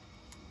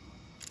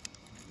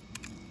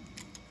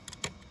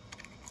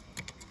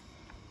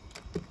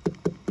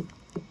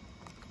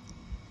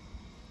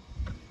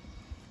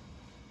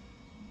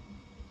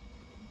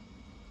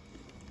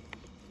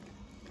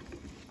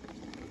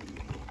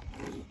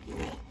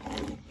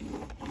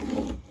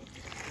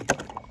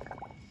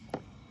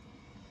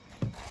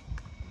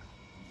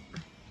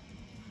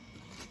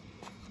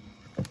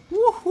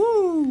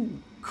 Woohoo!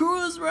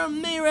 Cruz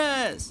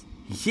Ramirez!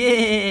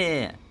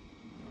 Yeah!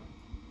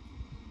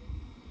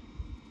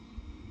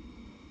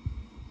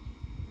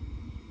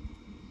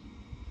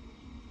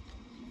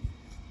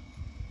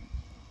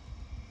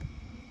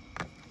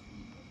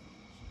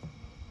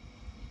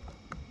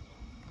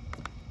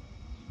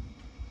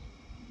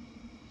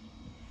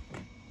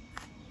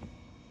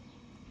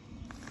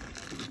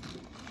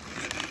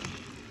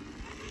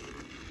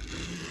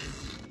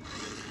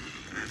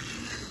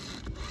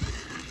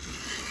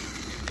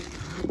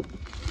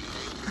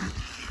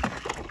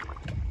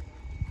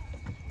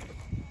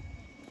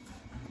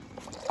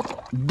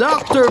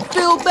 Dr.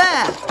 Phil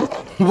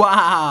Bath!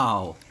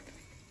 Wow!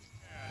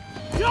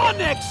 Your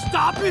next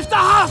stop is the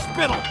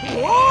hospital!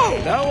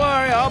 Whoa! Don't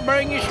worry, I'll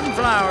bring you some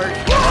flowers.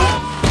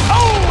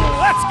 Oh,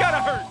 that's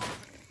gotta hurt!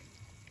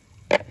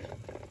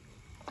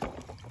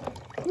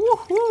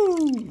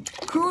 Woohoo!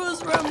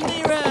 Cruz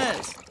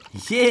Ramirez!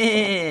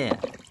 Yeah!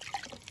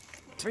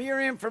 For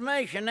your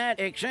information, that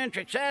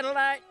eccentric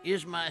satellite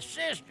is my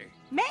sister.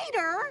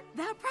 Mater,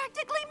 that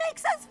practically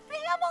makes us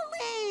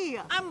family.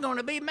 I'm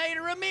gonna be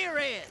Mater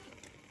Ramirez.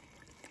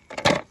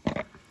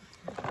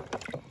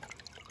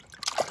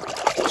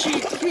 She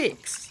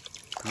kicks!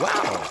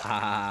 Wow!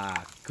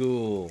 Ah,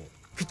 cool.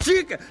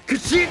 Kachika!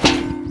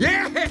 Kachika!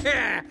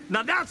 Yeah!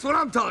 Now that's what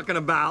I'm talking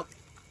about.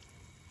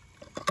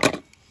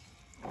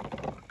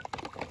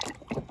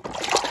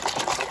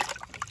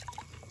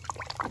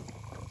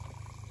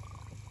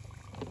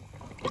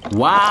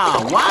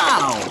 Wow,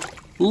 wow!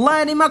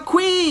 Lightning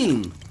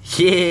McQueen!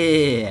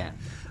 Yeah!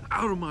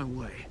 Out of my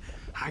way.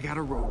 I got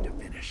a road to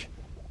finish.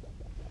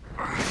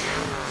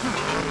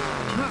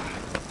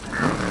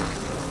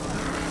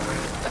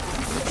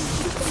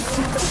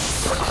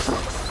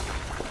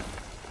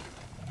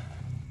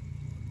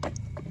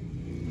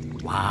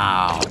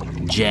 Wow!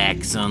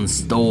 Jackson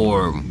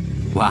Storm!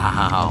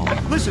 Wow!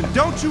 Listen,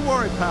 don't you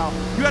worry, pal.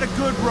 You had a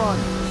good run.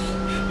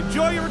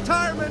 Enjoy your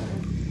retirement.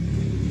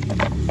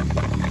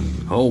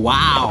 Oh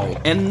wow!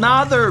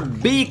 Another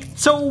big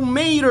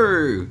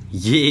tomato!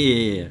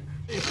 Yeah!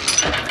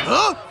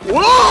 Huh?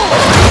 Whoa!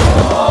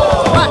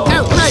 1,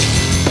 2, 3,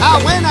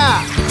 a winner!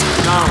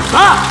 Now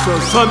that's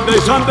a Sunday,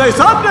 Sunday,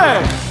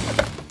 Sunday!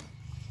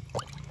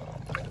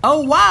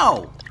 Oh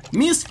wow!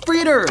 Miss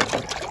Fritter!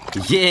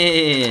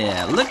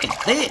 Yeah! Look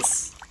at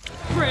this!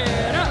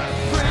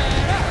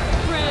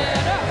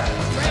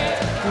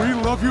 We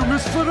love you,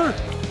 Miss Fritter.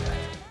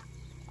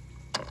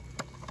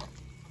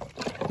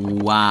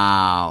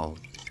 Wow!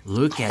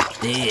 Look at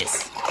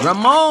this!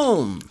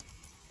 Ramon!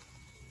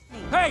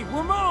 Hey,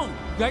 Ramon!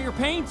 Got your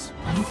paints?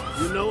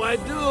 You know I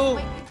do.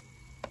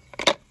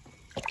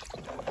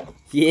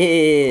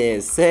 Yeah,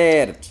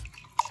 Serge.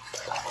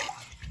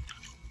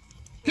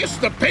 Kiss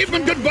the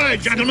pavement goodbye,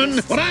 gentlemen.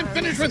 When I'm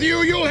finished with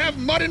you, you'll have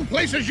mud in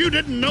places you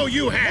didn't know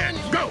you had.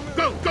 Go,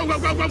 go, go, go,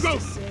 go, go, go!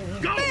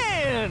 Go!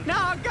 Man,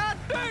 now I got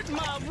dirt in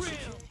my ribs.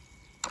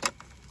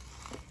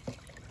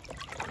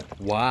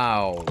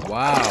 Wow!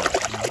 Wow!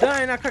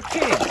 Dynaka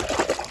King!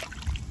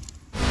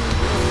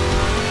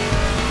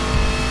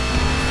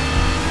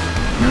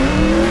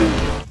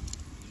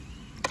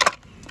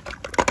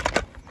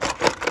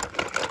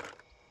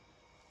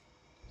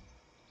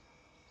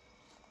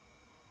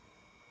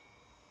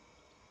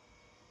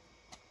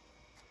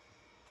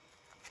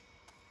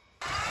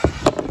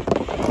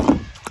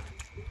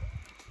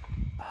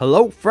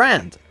 Hello,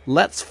 friend.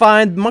 Let's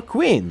find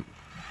McQueen.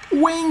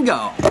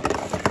 Wingo.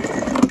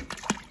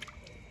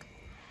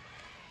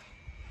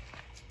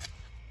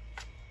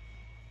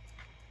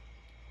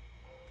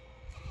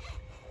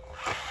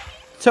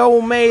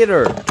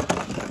 Tomato.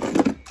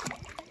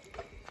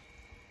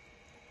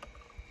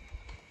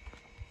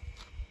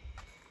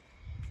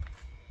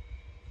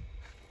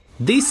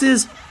 This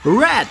is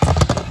red.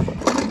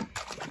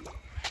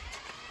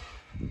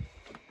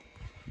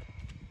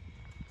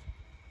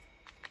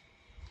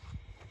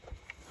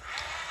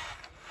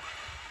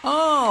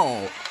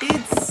 Oh,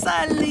 it's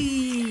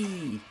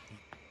Sally!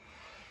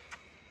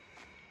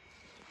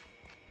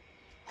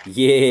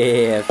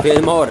 Yeah,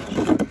 film more.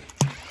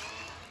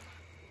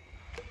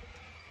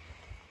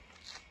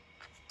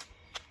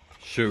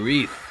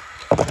 Sharif.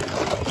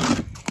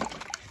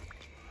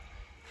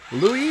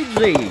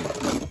 Luigi.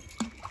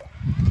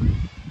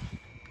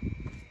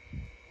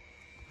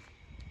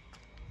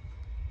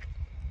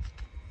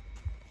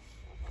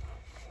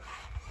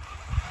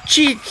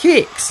 Cheek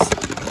Hicks.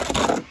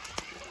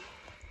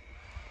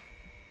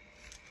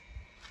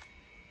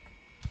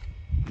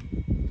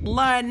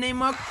 Lightning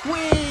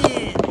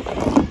McQueen.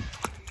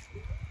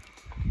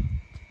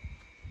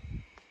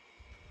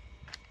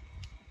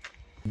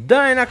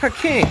 Dinah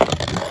King.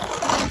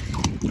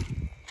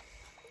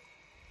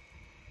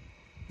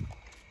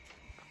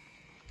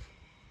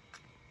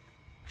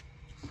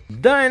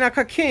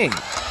 Dinah King.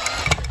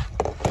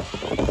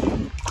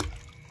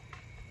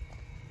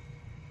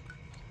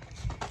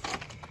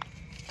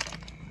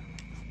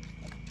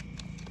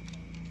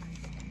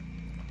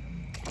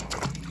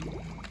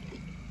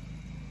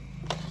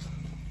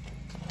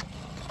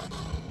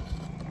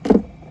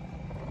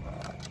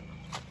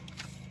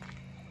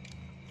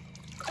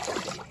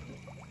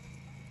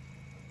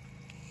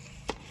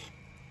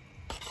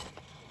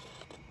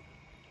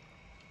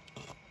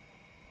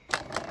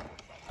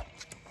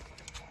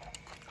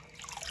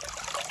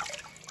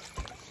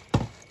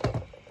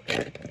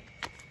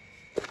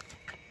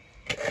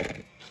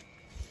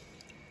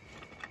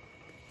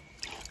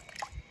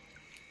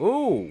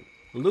 Oh,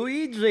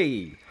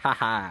 Luigi!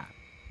 Haha!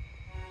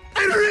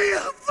 Andrea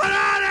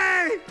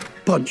Ferrari!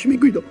 Punch me,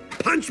 Guido.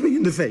 Punch me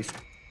in the face.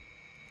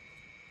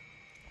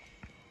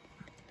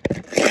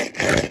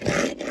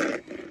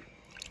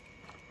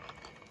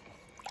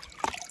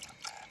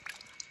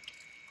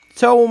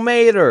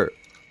 Tomater!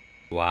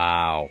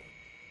 Wow.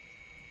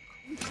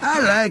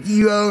 I like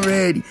you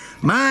already.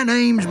 My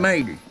name's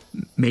Mater.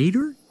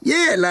 Mater?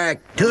 Yeah,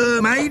 like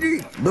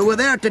tomater, but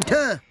without the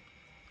tuh.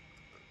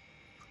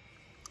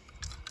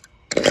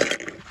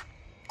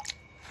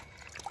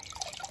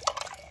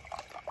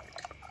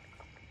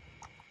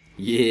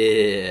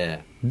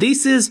 Yeah.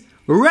 This is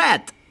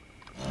Red.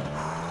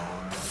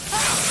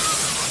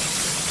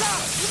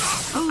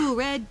 Oh,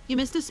 Red, you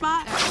missed a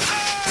spot.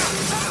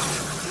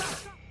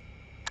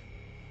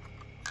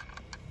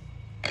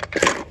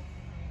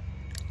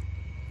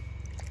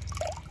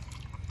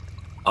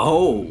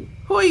 Oh,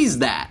 who is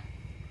that?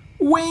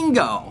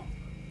 Wingo.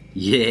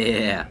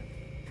 Yeah.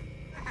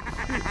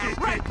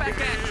 Right back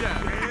at ya.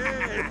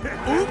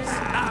 Oops,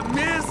 I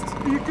missed.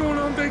 You going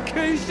on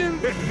vacation?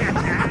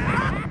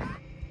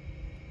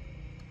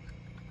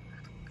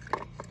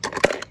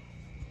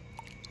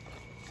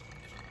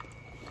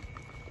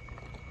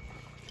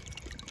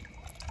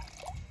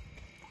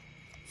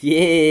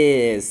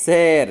 Yeah,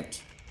 Serge.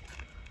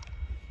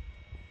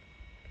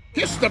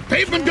 Kiss the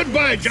pavement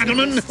goodbye,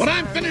 gentlemen. When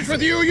I'm finished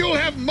with you, you'll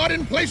have mud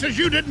in places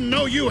you didn't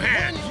know you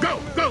had. Go,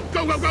 go,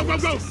 go, go, go, go,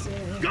 go.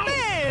 Go!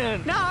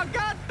 Man, now I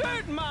got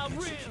dirt in my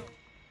rib.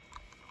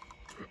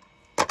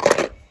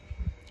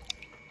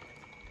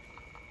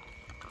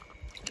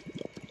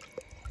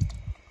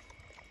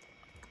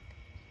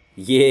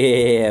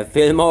 Yeah,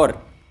 film more.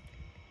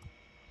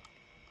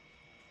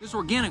 This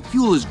organic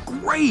fuel is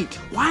great.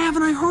 Why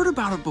haven't I heard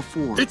about it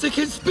before? It's a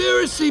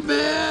conspiracy,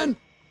 man!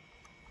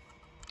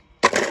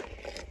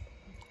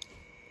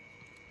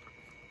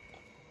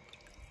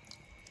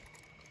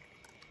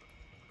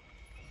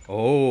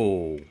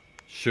 Oh,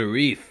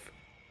 Sharif.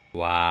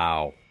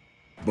 Wow.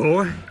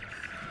 Boy,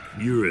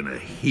 you're in a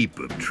heap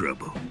of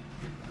trouble.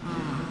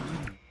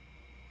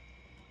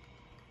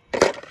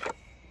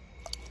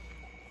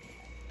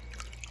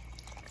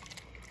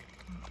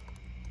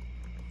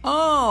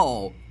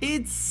 Oh,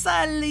 it's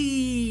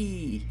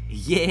Sally!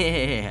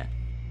 Yeah!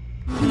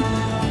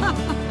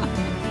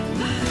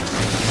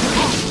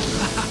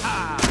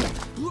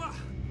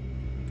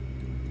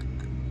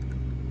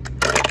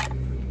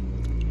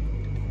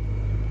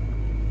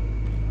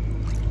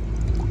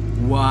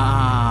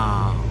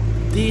 Wow!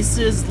 This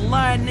is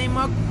Lightning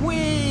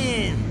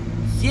McQueen!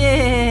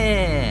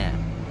 Yeah!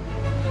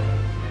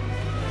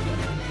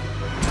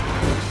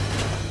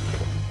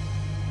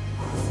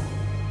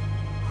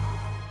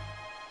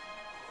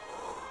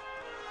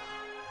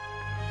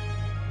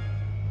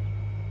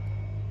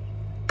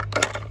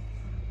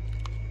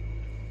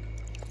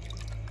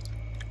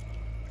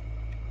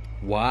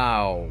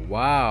 Wow,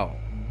 wow.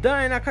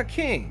 Dinah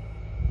King.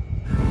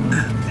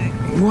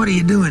 What are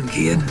you doing,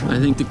 kid? I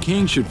think the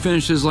king should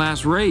finish his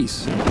last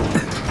race.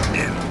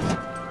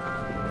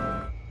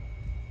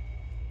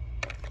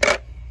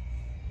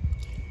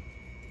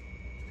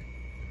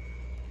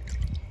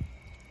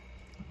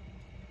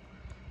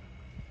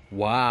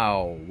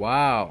 Wow,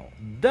 wow.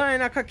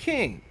 Dinah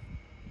King.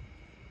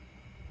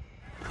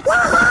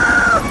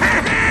 Woohoo!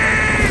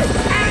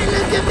 Hey,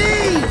 look at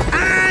me!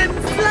 I'm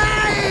flying!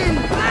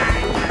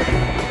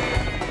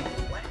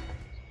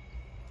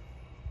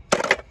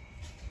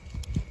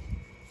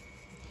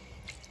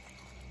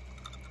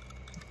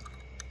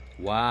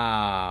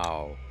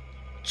 Wow.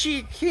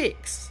 Cheek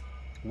Hicks.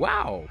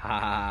 Wow.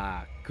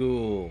 Haha,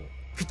 cool.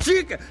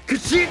 Ka-chicka,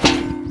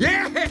 ka-chicka.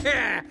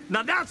 Yeah!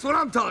 Now that's what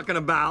I'm talking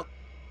about.